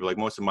approaching people. Like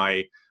most of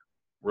my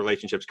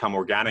relationships come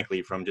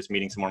organically from just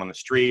meeting someone on the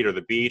street or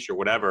the beach or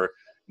whatever,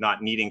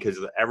 not needing, because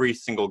every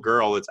single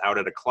girl that's out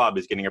at a club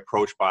is getting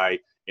approached by,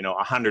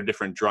 100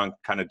 different drunk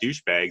kind of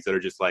douchebags that are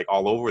just like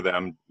all over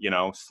them,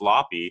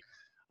 sloppy.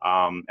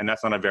 And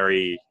that's not a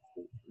very,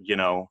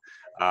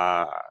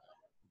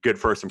 good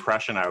first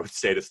impression, I would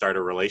say, to start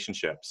a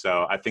relationship.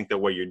 So I think that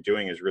what you're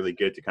doing is really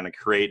good to kind of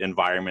create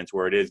environments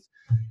where it is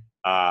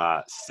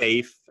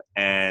safe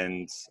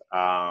and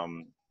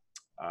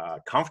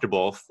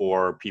comfortable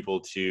for people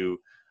to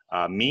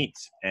meet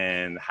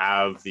and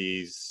have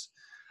these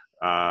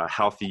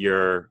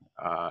healthier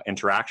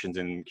interactions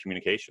and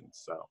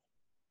communications. So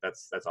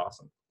that's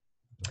awesome.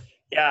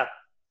 Yeah,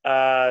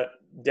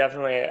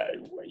 definitely.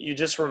 You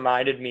just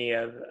reminded me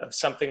of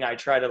something I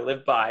try to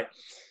live by.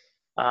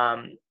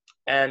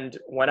 And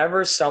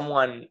whenever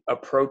someone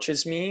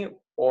approaches me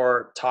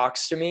or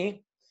talks to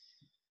me,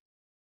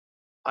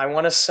 I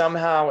want to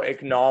somehow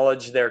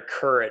acknowledge their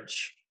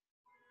courage.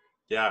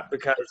 Yeah.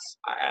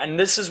 And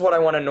this is what I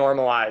want to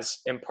normalize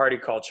in party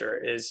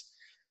culture is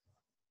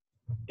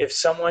if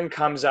someone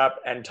comes up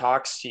and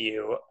talks to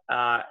you,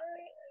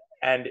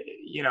 and,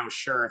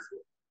 sure,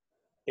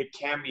 it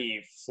can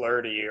be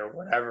flirty or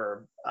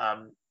whatever.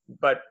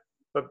 But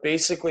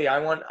basically I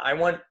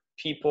want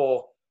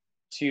people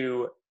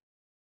to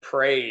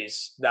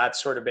praise that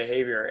sort of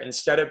behavior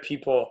instead of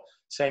people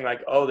saying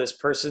like, oh, this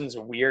person's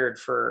weird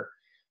for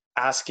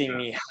asking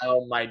me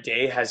how my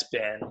day has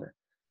been.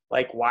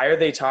 Like, why are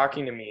they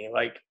talking to me?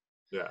 Like,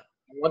 I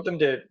want them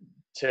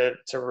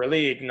to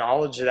really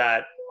acknowledge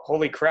that,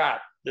 holy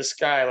crap, this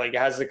guy like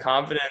has the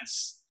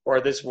confidence,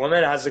 or this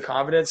woman has the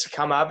confidence to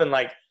come up and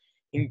like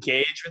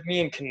engage with me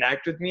and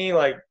connect with me.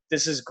 Like,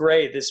 this is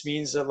great. This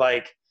means that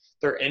like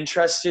they're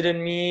interested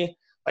in me.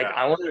 Like,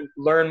 I want to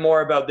learn more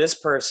about this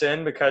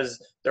person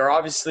because they're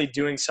obviously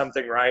doing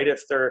something right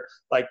if they're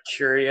like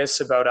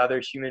curious about other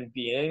human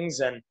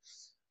beings. And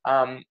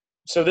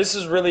so this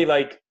is really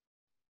like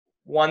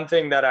one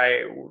thing that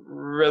I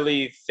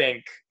really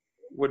think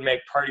would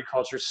make party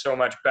culture so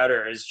much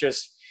better is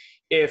just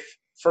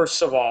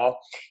first of all,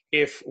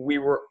 if we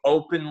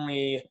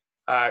openly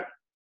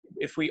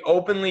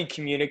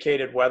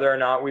communicated whether or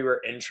not we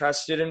were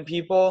interested in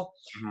people,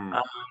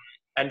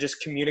 and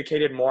just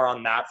communicated more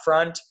on that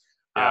front,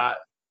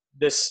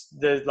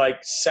 the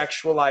like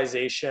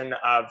sexualization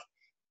of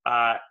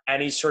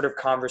any sort of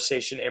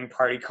conversation in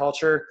party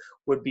culture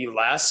would be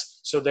less.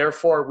 So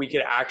therefore we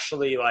could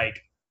actually like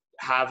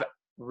have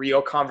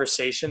real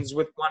conversations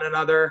with one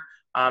another,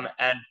 and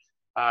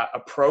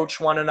approach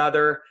one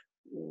another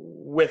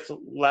with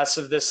less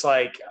of this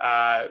like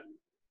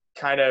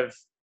kind of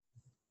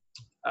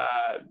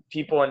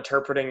people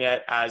interpreting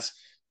it as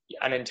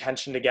an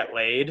intention to get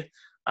laid.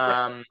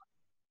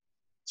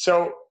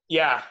 So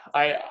yeah,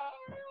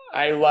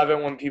 I love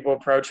it when people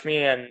approach me,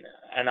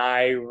 and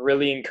I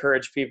really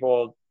encourage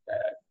people,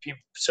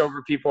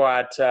 sober people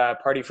at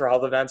Party for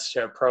Health events,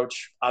 to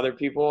approach other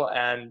people.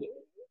 And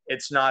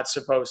it's not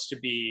supposed to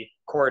be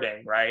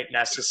courting, right,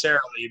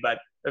 necessarily, but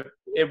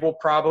it will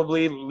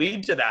probably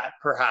lead to that,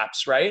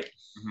 perhaps, right?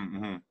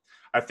 Mm-hmm.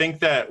 I think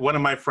that one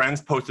of my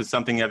friends posted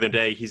something the other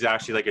day. He's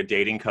actually like a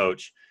dating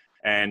coach,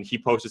 and he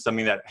posted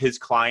something that his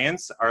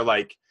clients are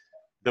like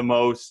the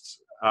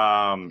most,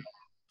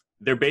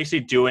 they're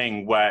basically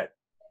doing what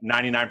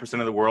 99%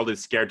 of the world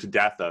is scared to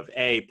death of.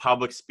 A,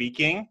 public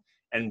speaking,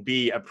 and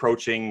B,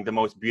 approaching the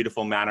most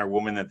beautiful man or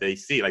woman that they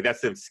see. Like,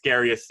 that's the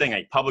scariest thing.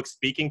 Like, public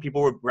speaking,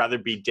 people would rather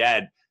be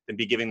dead than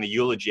be giving the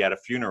eulogy at a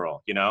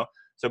funeral,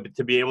 So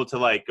to be able to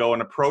like go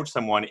and approach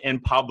someone in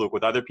public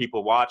with other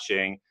people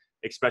watching,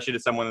 especially to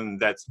someone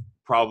that's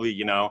probably,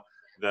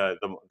 the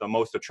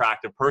most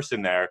attractive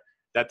person there,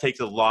 that takes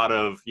a lot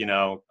of,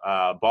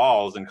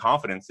 balls and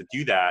confidence to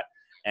do that.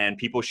 And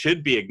people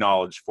should be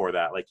acknowledged for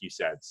that, like you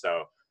said.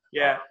 So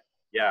yeah,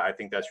 I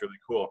think that's really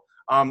cool.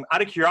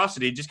 Out of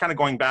curiosity, just kind of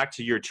going back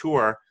to your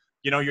tour,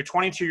 you're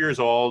 22 years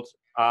old.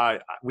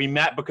 We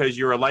met because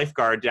you're a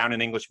lifeguard down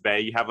in English Bay.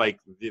 You have like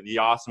the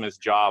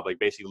awesomest job, like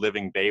basically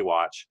living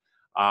Baywatch.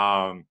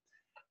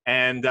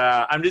 And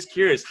I'm just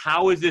curious,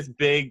 how is this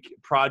big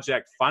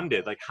project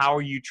funded? Like, how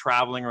are you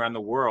traveling around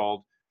the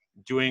world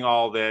doing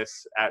all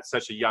this at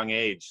such a young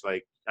age?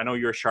 Like, I know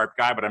you're a sharp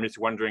guy, but I'm just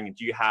wondering,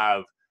 do you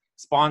have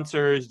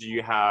sponsors? Do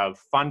you have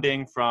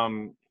funding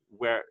from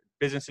where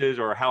businesses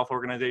or health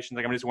organizations?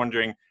 Like, I'm just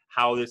wondering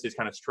how this is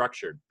kind of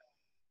structured.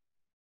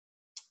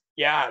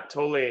 Yeah,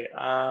 totally.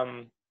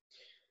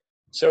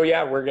 So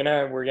yeah, we're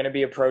gonna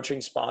be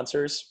approaching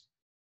sponsors.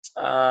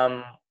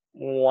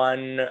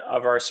 One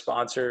of our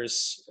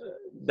sponsors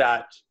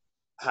that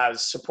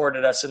has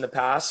supported us in the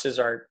past is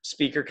our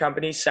speaker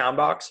company,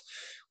 Soundbox,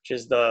 which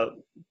is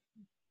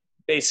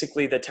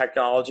basically the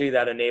technology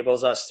that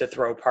enables us to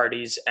throw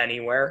parties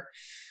anywhere.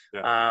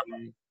 Yeah.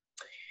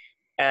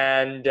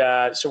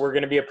 So we're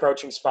going to be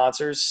approaching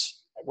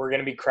sponsors. We're going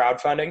to be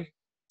crowdfunding.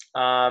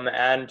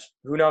 And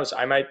who knows,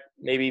 I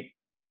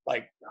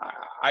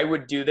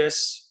would do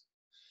this.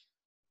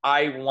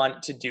 I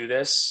want to do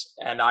this,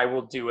 and I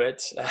will do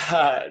it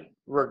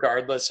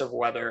regardless of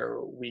whether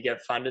we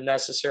get funded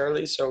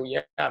necessarily. So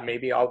yeah,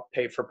 maybe I'll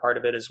pay for part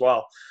of it as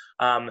well.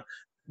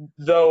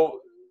 Though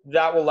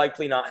that will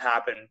likely not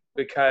happen,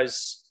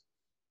 because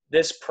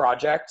this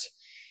project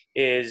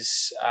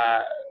is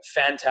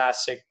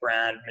fantastic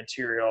brand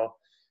material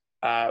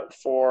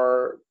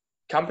for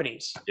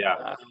companies.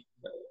 Yeah.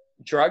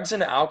 Drugs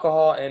and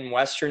alcohol in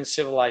Western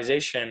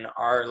civilization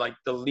are like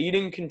the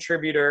leading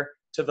contributor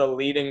to the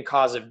leading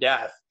cause of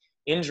death,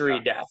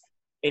 injury death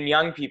in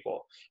young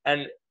people.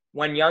 And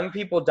when young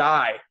people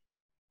die,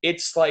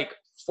 it's like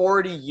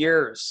 40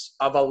 years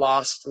of a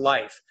lost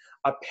life.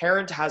 A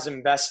parent has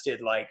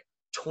invested like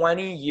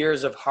 20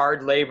 years of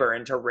hard labor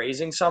into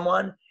raising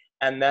someone,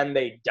 and then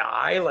they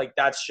die. Like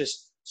that's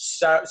just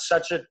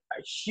such a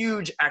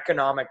huge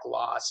economic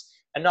loss.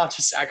 And not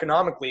just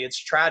economically, it's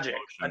tragic.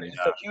 And it's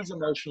a huge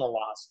emotional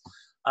loss.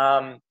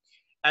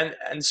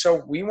 And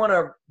so we want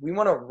to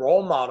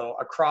role model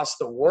across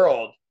the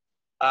world,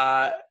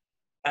 and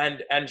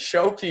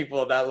show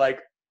people that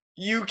like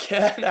you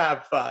can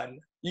have fun.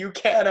 You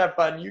can have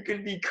fun. You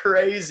can be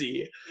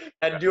crazy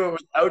and do it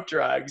without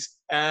drugs.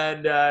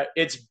 And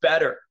it's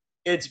better.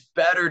 It's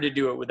better to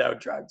do it without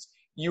drugs.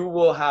 You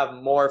will have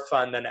more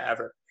fun than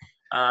ever.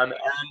 And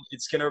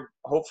it's going to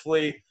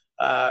hopefully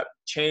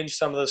change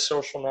some of the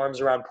social norms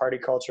around party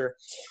culture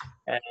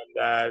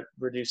and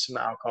reduce some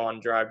alcohol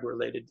and drug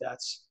related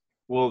deaths.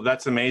 Well,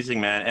 that's amazing,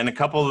 man. And a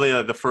couple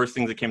of the first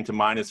things that came to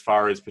mind as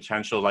far as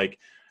potential, like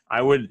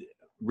I would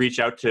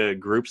reach out to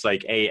groups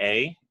like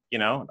AA. You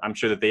know, I'm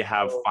sure that they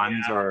have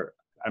funds, or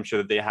I'm sure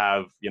that they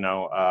have,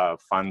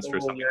 funds for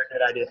something. You're a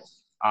good idea.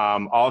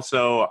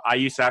 Also, I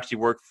used to actually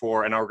work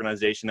for an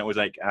organization that was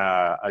like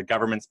a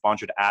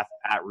government-sponsored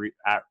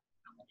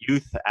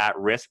youth at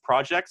risk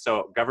project.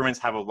 So governments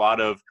have a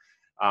lot of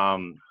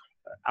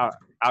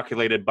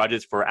calculated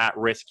budgets for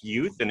at-risk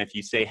youth. And if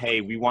you say, hey,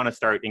 we want to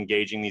start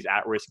engaging these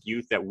at-risk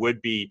youth that would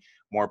be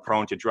more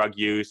prone to drug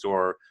use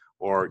or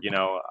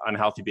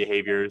unhealthy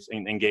behaviors,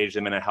 and engage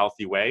them in a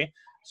healthy way.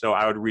 So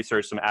I would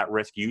research some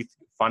at-risk youth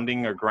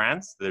funding or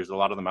grants. There's a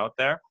lot of them out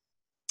there.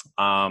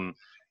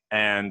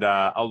 And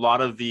a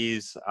lot of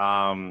these,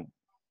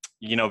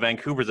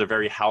 Vancouver's a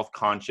very health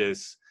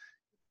conscious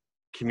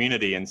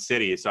community and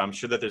city. So I'm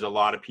sure that there's a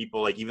lot of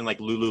people like even like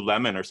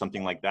Lululemon or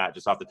something like that,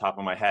 just off the top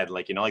of my head,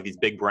 like these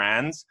big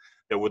brands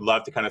that would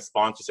love to kind of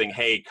sponsor, saying,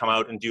 hey, come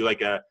out and do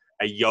like a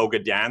yoga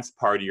dance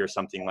party or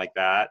something like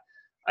that.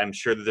 I'm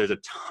sure that there's a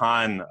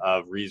ton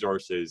of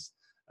resources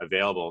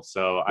available.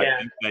 So I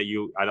think that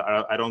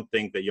I don't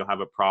think that you'll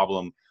have a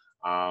problem.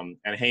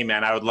 And hey,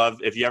 man, I would love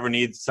if you ever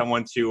need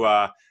someone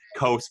to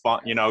help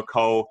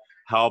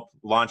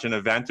launch an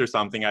event or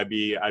something. I'd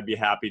be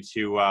happy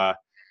to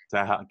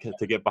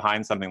get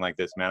behind something like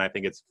this, man. I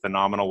think it's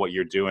phenomenal what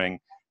you're doing,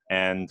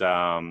 and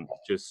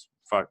just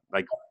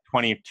like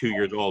 22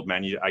 years old,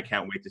 man. I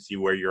can't wait to see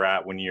where you're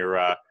at when you're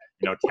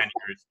 10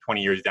 years,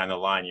 20 years down the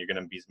line. You're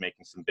going to be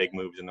making some big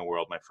moves in the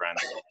world, my friend.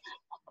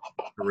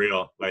 For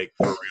real.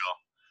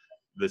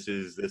 This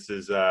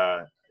is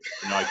I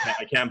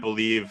can't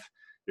believe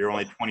you're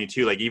only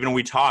 22. Like even when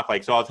we talk,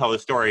 so I'll tell the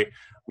story.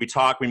 We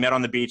met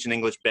on the beach in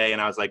English Bay,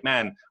 and I was like,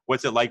 man,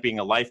 what's it like being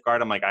a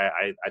lifeguard? I'm like,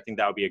 I think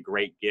that would be a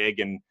great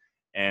gig.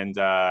 And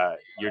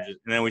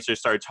then we just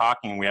started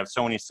talking, and we have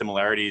so many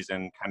similarities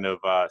and kind of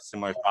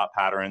similar thought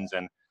patterns.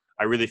 And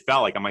I really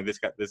felt like, I'm like, this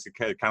is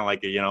kind of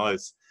like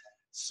this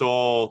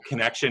soul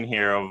connection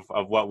here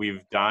of what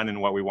we've done and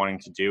what we're wanting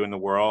to do in the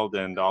world,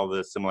 and all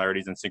the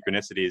similarities and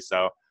synchronicities.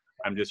 So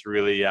I'm just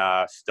really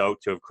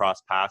stoked to have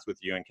crossed paths with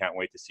you, and can't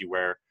wait to see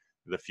where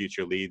the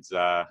future leads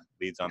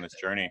on this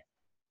journey.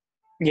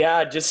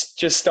 Yeah,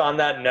 just on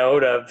that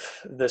note of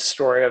the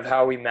story of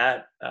how we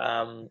met,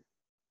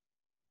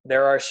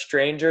 there are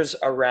strangers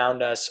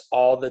around us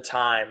all the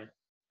time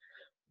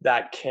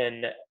that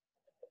can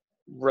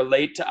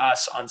relate to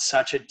us on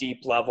such a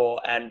deep level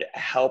and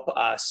help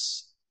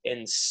us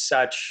in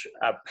such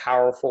a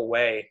powerful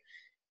way.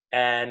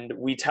 And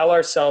we tell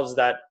ourselves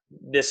that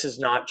this is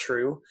not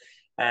true.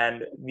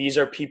 And these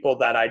are people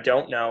that I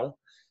don't know.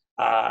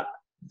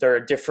 They're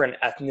a different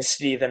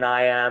ethnicity than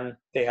I am.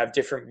 They have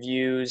different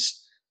views.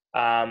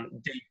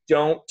 They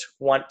don't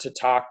want to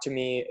talk to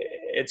me.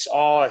 It's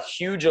all a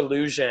huge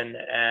illusion.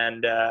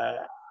 And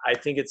I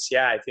think it's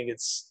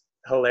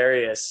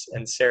hilarious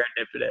and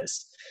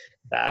serendipitous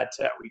that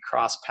we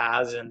cross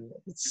paths. And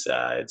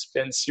it's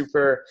been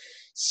super,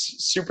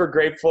 super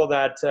grateful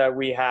that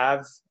we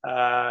have,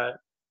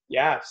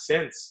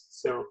 since.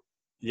 So.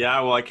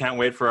 Yeah, well, I can't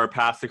wait for our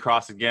paths to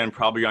cross again,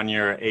 probably on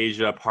your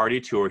Asia party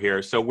tour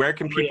here. So where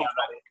can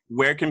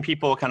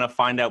people kind of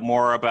find out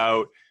more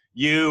about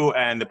you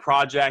and the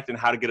project, and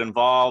how to get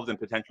involved and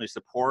potentially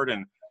support,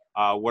 and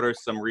what are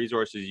some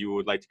resources you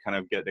would like to kind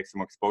of get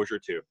some exposure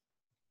to?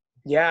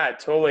 Yeah,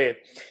 totally.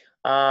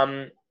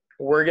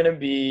 We're going to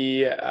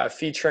be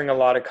featuring a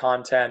lot of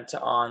content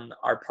on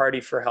our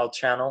Party for Health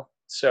channel.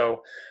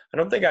 So I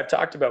don't think I've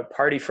talked about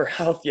Party for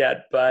Health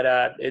yet, but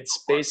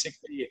it's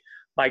basically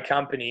my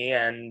company,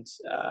 and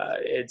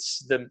it's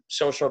the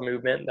social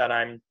movement that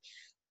I'm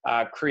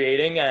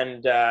creating,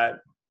 and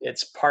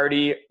it's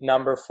Party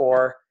number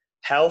 4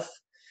 Health.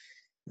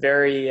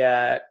 Very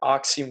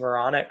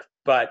oxymoronic,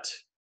 but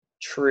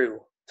true.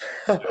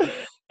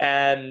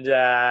 And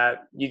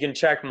you can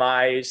check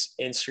my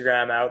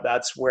Instagram out.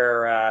 That's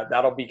where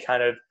that'll be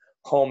kind of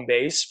home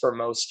base for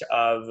most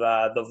of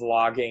the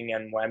vlogging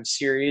and web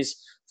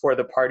series for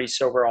the Party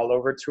Sober All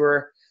Over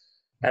tour.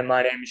 And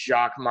my name is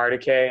Jacques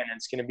Mardiquet, and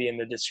it's going to be in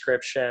the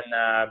description.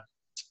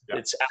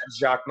 It's at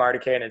Jacques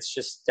Mardiquet, and it's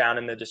just down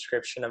in the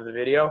description of the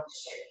video.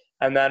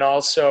 And then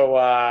also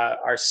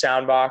our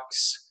Soundbox.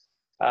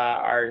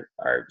 Our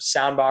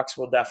Soundbox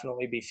will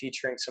definitely be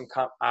featuring some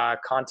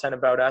content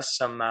about us,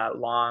 some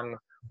long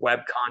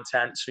web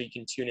content, so you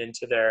can tune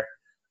into their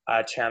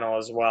channel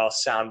as well.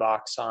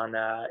 Soundbox on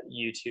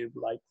YouTube,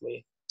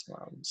 likely.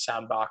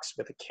 Soundbox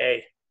with a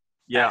K.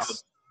 Yeah,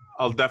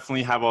 I'll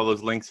definitely have all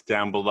those links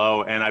down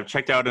below. And I've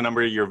checked out a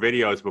number of your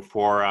videos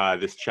before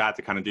this chat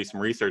to kind of do some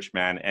research,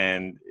 man.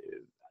 And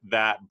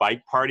that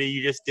bike party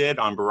you just did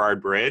on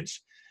Burrard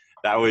Bridge,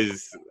 that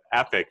was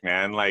epic,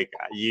 man. Like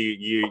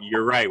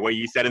you're right. What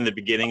you said in the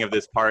beginning of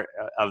this part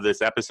of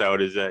this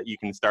episode is that you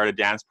can start a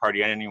dance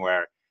party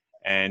anywhere,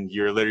 and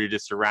you're literally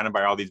just surrounded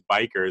by all these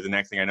bikers. The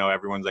next thing I know,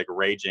 everyone's like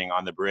raging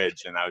on the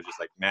bridge. And I was just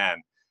like,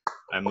 man,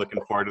 I'm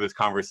looking forward to this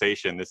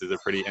conversation. This is a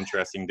pretty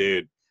interesting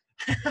dude.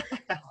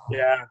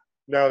 Yeah,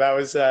 no, that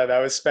was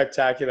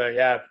spectacular.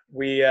 Yeah,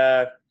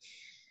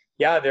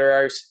 there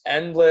are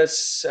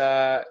endless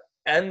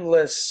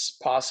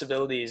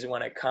possibilities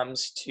when it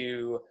comes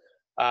to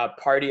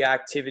party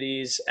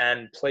activities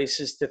and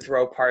places to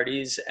throw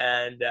parties,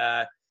 and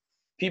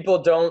people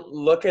don't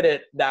look at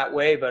it that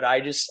way, but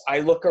I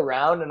look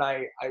around and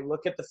I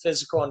look at the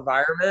physical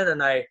environment,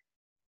 and I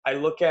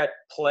look at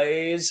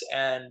plays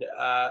and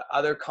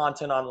other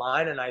content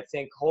online, and I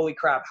think, holy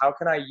crap, how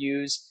can I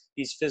use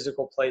these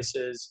physical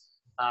places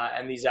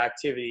and these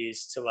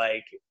activities to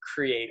like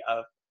create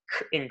a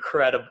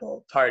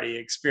incredible party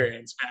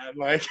experience, man.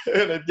 Like,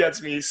 it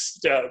gets me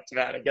stoked,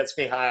 man. It gets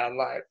me high on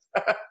life.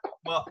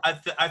 Well,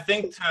 I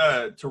think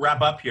to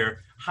wrap up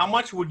here, how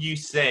much would you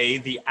say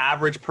the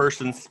average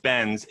person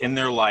spends in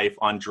their life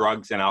on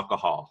drugs and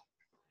alcohol?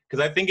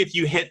 Because I think if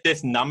you hit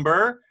this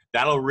number,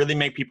 that'll really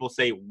make people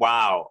say,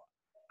 wow,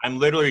 I'm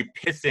literally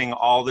pissing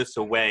all this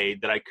away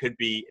that I could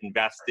be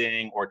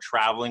investing or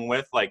traveling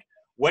with. Like,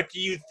 what do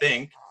you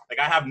think? Like,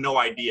 I have no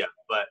idea,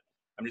 but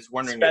I'm just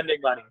wondering. Spending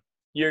money.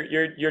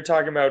 You're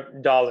talking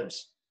about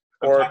dollars.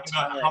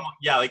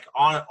 Like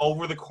on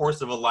over the course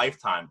of a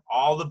lifetime,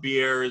 all the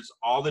beers,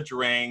 all the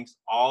drinks,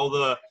 all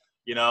the,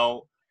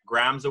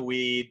 grams of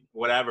weed,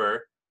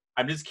 whatever.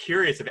 I'm just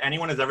curious if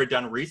anyone has ever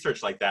done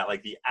research like that,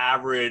 like the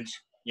average,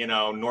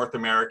 North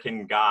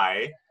American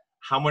guy,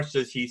 how much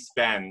does he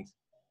spend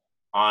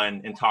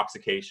on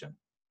intoxication?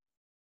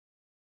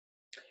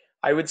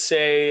 I would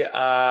say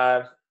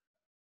the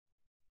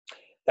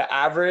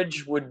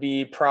average would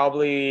be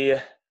probably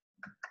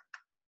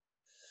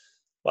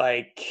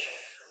like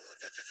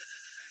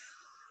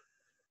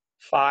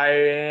four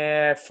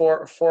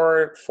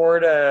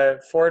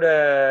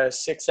to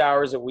 6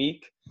 hours a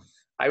week,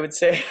 I would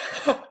say.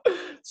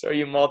 So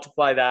you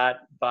multiply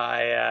that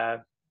by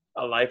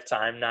a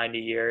lifetime, 90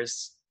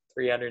 years,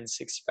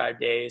 365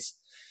 days,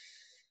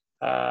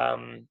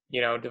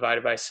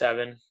 divided by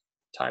 7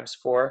 times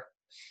 4.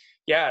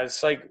 Yeah,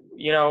 it's like,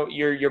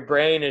 your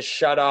brain is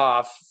shut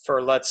off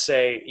for, let's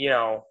say,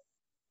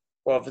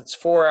 if it's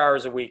 4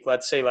 hours a week,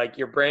 let's say like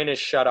your brain is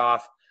shut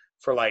off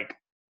for like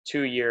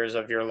 2 years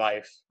of your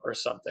life or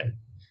something.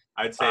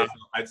 I'd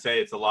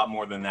say it's a lot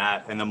more than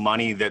that, and the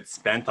money that's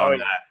spent on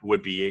that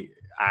would be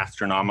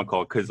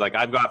astronomical. Because like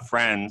I've got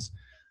friends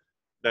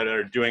that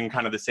are doing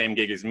kind of the same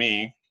gig as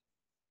me,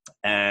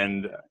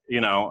 and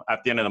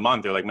at the end of the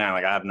month they're like, man,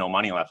 like I have no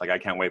money left, like I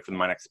can't wait for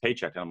my next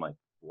paycheck. And I'm like,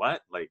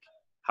 what? Like,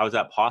 how is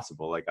that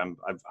possible? Like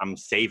I'm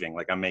saving,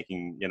 like I'm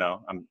making,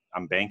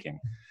 I'm banking.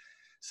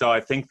 So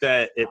I think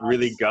that it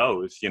really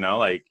goes,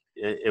 like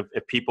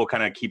if people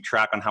kind of keep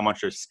track on how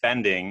much they're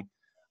spending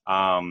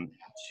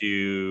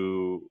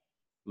to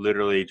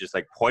literally just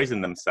like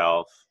poison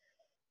themselves,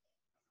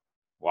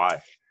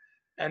 why?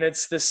 And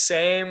it's the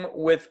same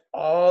with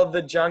all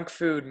the junk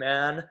food,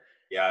 man.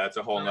 Yeah, that's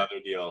a whole nother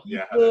deal.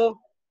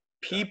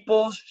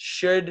 People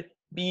should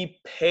be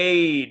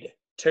paid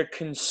to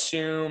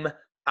consume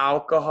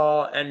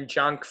alcohol and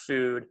junk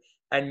food,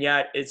 and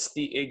yet it's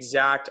the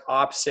exact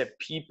opposite.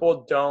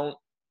 People don't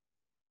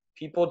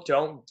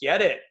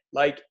get it.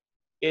 Like,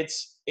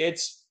 it's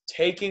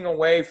taking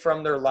away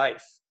from their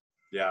life.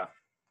 Yeah,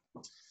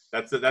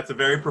 that's a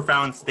very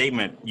profound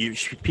statement.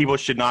 People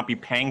should not be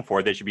paying for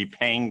it. They should be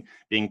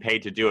being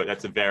paid to do it.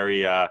 That's a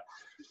very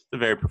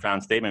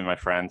profound statement, my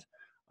friend.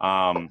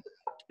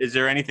 Is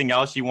there anything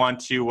else you want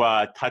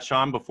to touch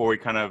on before we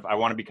I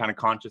want to be kind of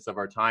conscious of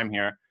our time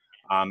here.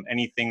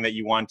 Anything that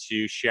you want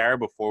to share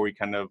before we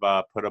kind of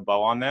put a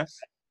bow on this?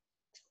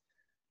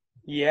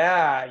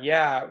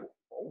 Yeah.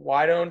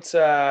 Why don't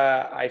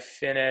I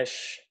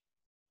finish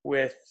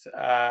with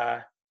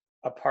a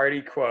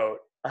party quote?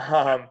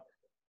 I'm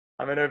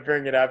going to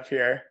bring it up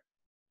here.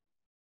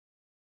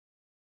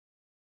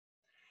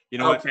 You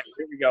know what?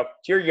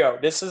 Here we go.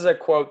 This is a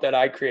quote that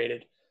I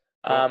created.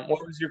 What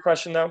was your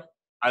question, though?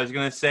 I was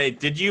going to say,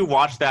 did you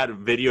watch that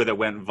video that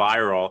went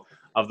viral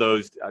of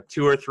those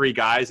 2 or 3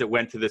 guys that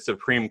went to the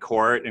Supreme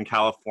Court in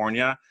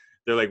California.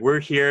 They're like, we're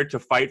here to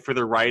fight for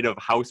the right of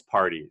house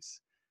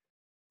parties.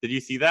 Did you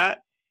see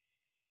that?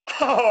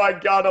 Oh, I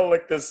gotta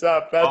look this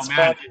up. That's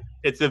man, funny.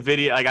 it's a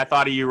video. Like, I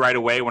thought of you right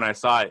away when I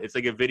saw it. It's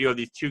like a video of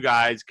these 2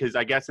 guys, because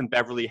I guess in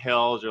Beverly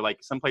Hills or like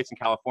someplace in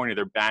California,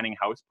 they're banning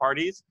house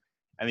parties.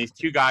 And these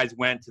 2 guys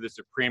went to the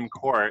Supreme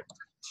Court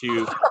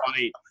to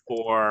fight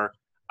for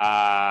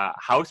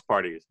house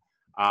parties.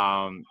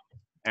 And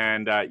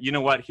you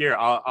know what? Here,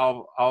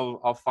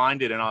 I'll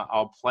find it and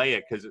I'll play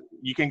it, because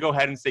you can go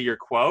ahead and say your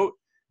quote,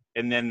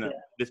 and then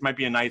this might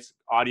be a nice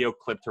audio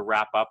clip to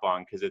wrap up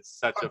on, because it's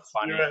such a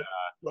funny,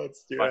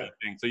 funny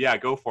thing. So yeah,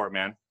 go for it,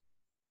 man.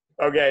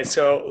 Okay,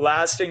 so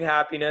lasting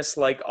happiness,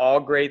 like all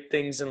great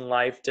things in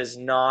life, does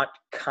not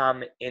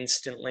come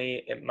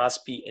instantly. It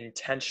must be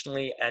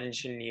intentionally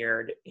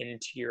engineered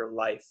into your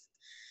life.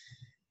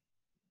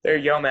 There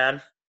you go,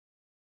 man.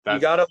 You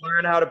got to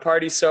learn how to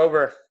party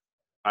sober.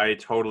 I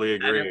totally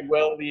agree. And it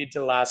will lead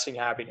to lasting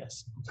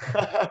happiness.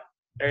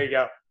 There you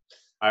go.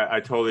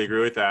 I totally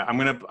agree with that. I'm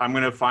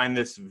gonna find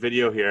this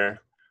video here.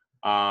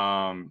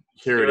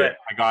 Here it is.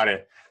 I got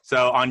it.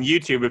 So on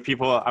YouTube, if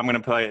people, I'm gonna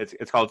play it.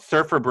 It's called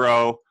Surfer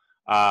Bro,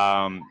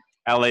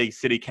 LA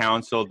City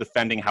Council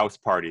defending house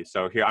parties.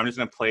 So here, I'm just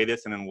gonna play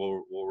this, and then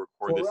we'll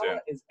record this in.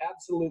 Is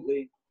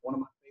absolutely one of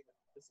my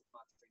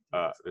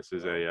favorite. This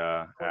is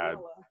a ad.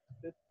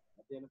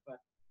 Identify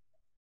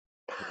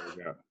There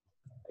we go.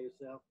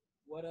 yourself.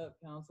 What up,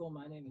 council?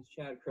 My name is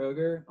Chad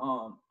Kroger.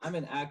 I'm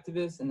an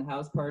activist and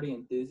house party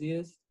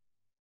enthusiast.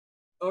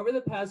 Over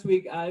the past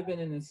week, I've been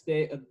in a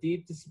state of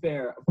deep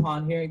despair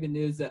upon hearing the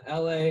news that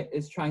LA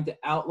is trying to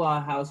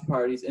outlaw house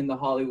parties in the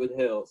Hollywood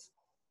Hills.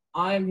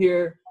 I am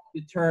here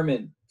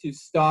determined to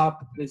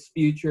stop this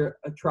future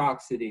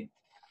atrocity.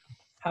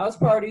 House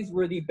parties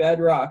were the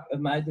bedrock of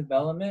my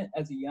development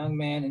as a young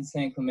man in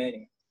San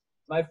Clemente.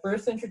 My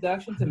first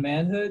introduction to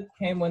manhood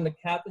came when the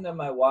captain of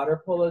my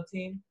water polo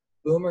team,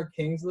 Boomer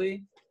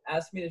Kingsley,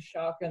 asked me to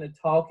shotgun a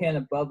tall can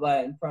of Bud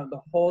Light in front of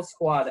the whole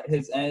squad at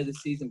his end of the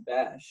season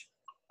bash.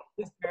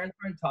 His parents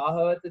were in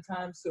Tahoe at the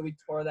time, so we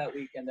tore that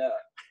weekend up.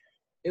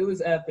 It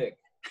was epic,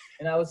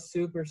 and I was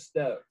super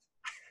stoked.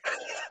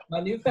 My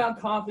newfound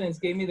confidence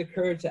gave me the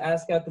courage to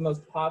ask out the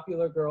most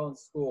popular girl in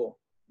school,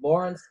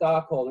 Lauren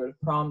Stockholder, to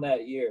prom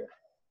that year.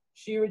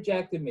 She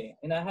rejected me,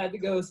 and I had to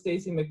go with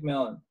Stacey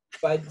McMillan.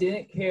 But I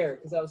didn't care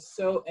because I was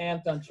so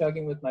amped on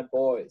chugging with my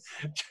boys.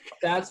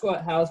 That's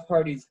what house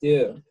parties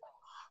do.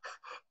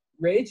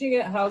 Raging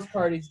at house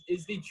parties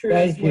is the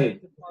truest way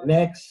to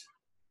party.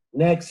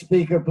 Next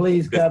speaker,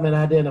 please come and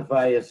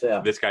identify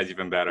yourself. This guy's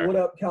even better. What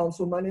up,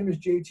 council? My name is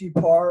JT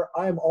Parr.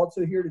 I am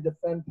also here to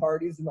defend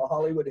parties in the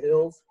Hollywood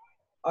Hills.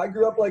 I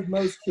grew up like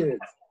most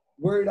kids,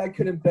 worried I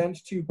couldn't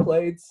bench 2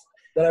 plates,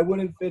 that I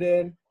wouldn't fit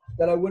in,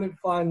 that I wouldn't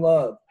find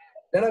love.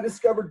 Then I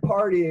discovered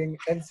partying,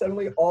 and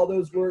suddenly all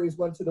those worries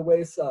went to the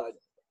wayside.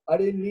 I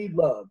didn't need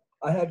love.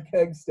 I had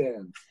keg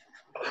stands.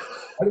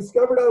 I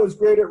discovered I was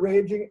great at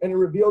raging, and it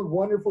revealed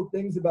wonderful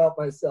things about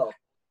myself.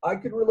 I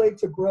could relate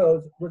to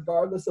bros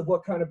regardless of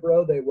what kind of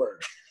bro they were.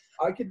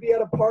 I could be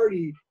at a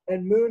party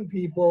and moon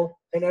people,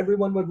 and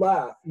everyone would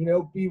laugh,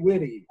 be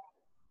witty.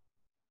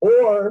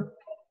 Or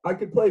I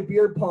could play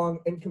beer pong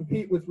and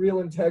compete with real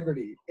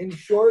integrity. In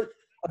short,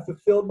 I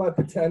fulfilled my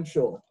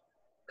potential.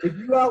 If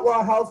you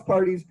outlaw house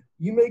parties,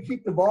 you may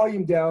keep the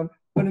volume down,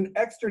 but an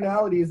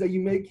externality is that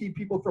you may keep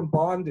people from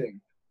bonding.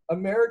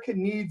 America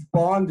needs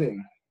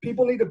bonding.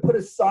 People need to put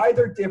aside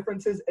their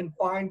differences and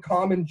find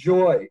common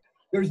joy.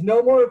 There's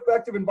no more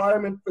effective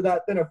environment for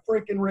that than a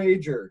freaking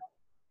rager.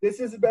 This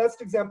is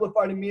best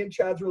exemplified in me and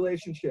Chad's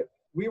relationship.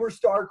 We were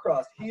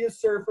star-crossed. He is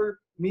surfer,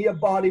 me a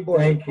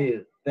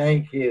bodyboarder.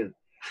 Thank you.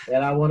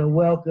 And I want to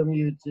welcome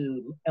you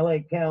to LA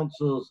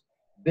Council's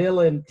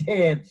Bill and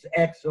Ted's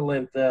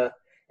excellent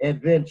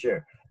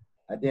adventure.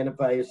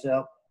 Identify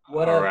yourself.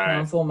 What up,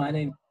 council? My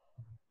name.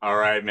 All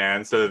right,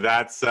 man. So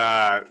that's,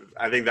 I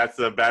think that's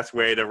the best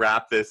way to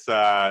wrap this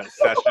session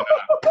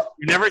up.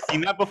 You've never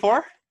seen that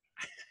before?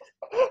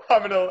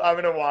 I'm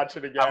gonna watch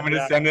it again. I'm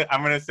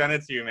gonna send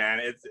it to you, man.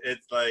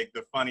 It's like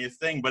the funniest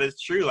thing, but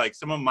it's true. Like,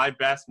 some of my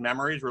best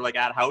memories were like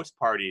at house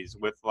parties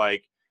with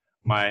like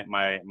my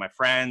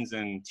friends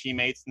and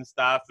teammates and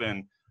stuff.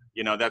 And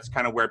that's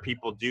kind of where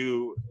people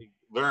do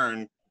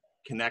learn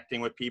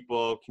connecting with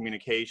people,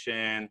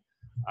 communication,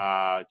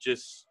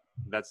 just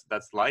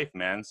that's life,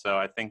 man. So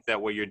I think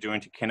that what you're doing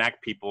to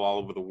connect people all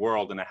over the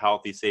world in a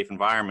healthy, safe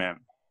environment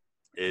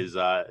is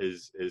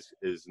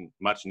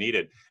much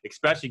needed,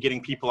 especially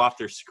getting people off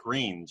their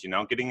screens,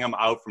 getting them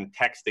out from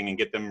texting and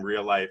get them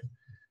real life,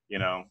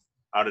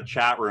 out of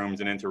chat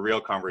rooms and into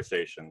real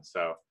conversations.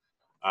 So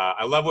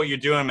I love what you're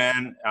doing,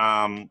 man.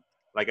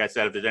 Like I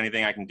said, if there's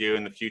anything I can do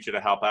in the future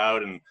to help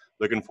out, and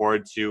looking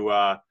forward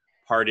to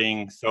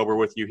partying sober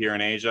with you here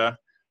in Asia,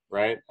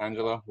 right,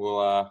 Angela?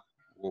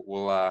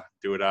 We'll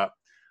do it up.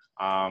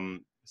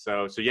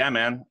 So yeah,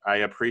 man, I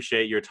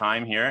appreciate your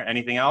time here.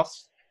 Anything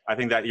else? I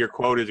think that your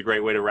quote is a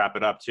great way to wrap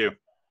it up too.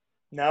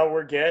 No,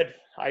 we're good.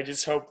 I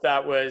just hope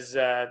that was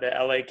the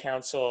LA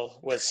Council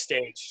was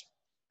staged.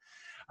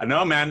 I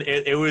know, man.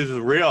 It was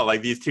real.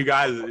 Like these two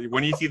guys,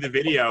 when you see the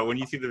video,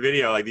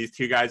 like these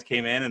two guys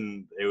came in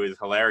and it was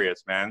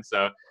hilarious, man.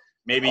 So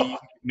maybe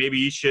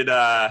you should,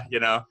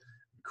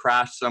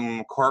 crash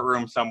some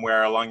courtroom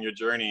somewhere along your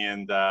journey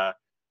and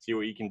see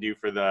what you can do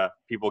for the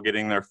people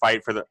getting their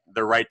fight for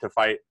the right to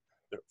fight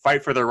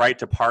for the right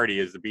to party,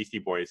 as the Beastie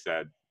Boys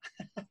said.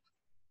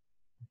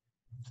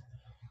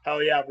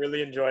 Hell yeah,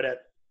 really enjoyed it.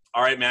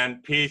 All right,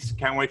 man. Peace.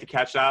 Can't wait to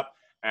catch up,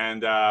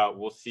 and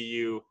we'll see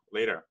you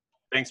later.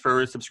 Thanks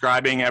for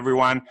subscribing,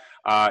 everyone.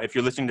 If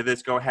you're listening to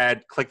this, go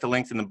ahead, click the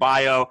links in the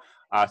bio,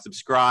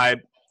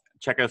 subscribe,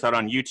 check us out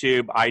on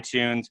YouTube,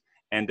 iTunes,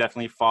 and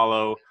definitely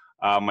follow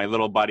my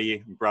little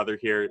brother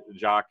here,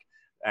 Jacques,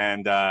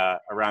 and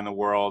around the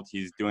world.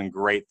 He's doing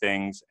great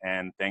things,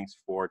 and thanks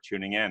for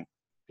tuning in.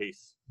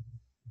 Peace.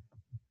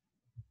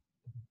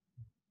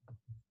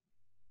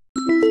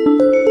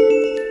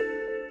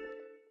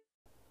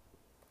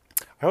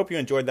 I hope you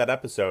enjoyed that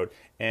episode.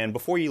 And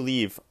before you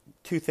leave,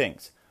 two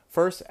things.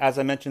 First, as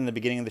I mentioned in the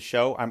beginning of the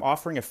show, I'm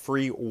offering a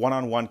free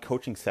one-on-one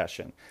coaching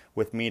session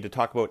with me to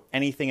talk about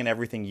anything and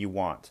everything you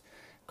want.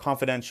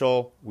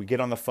 Confidential, we get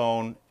on the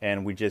phone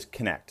and we just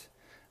connect.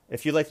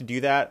 If you'd like to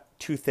do that,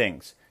 two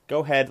things. Go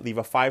ahead, leave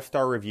a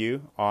 5-star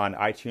review on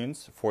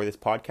iTunes for this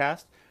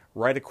podcast.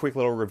 Write a quick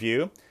little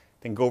review.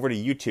 Then go over to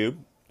YouTube,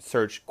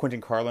 search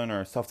Quentin Carlin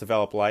or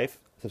Self-Developed Life,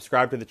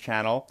 subscribe to the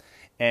channel,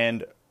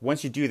 and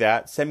once you do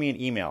that, send me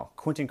an email,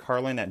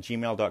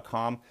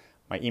 quentincarlin@gmail.com.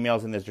 My email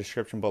is in the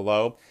description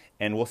below,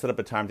 and we'll set up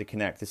a time to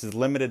connect. This is a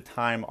limited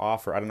time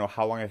offer. I don't know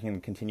how long I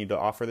can continue to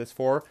offer this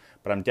for,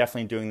 but I'm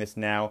definitely doing this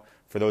now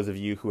for those of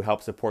you who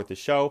help support the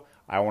show.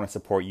 I want to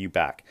support you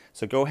back.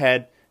 So go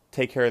ahead,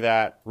 take care of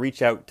that,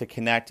 reach out to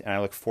connect, and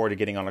I look forward to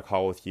getting on a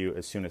call with you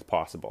as soon as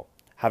possible.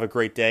 Have a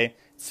great day.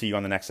 See you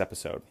on the next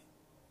episode.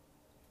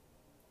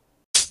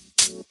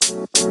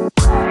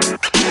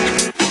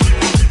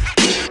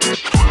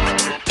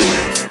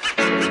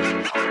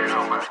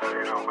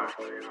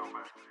 You know,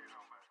 man.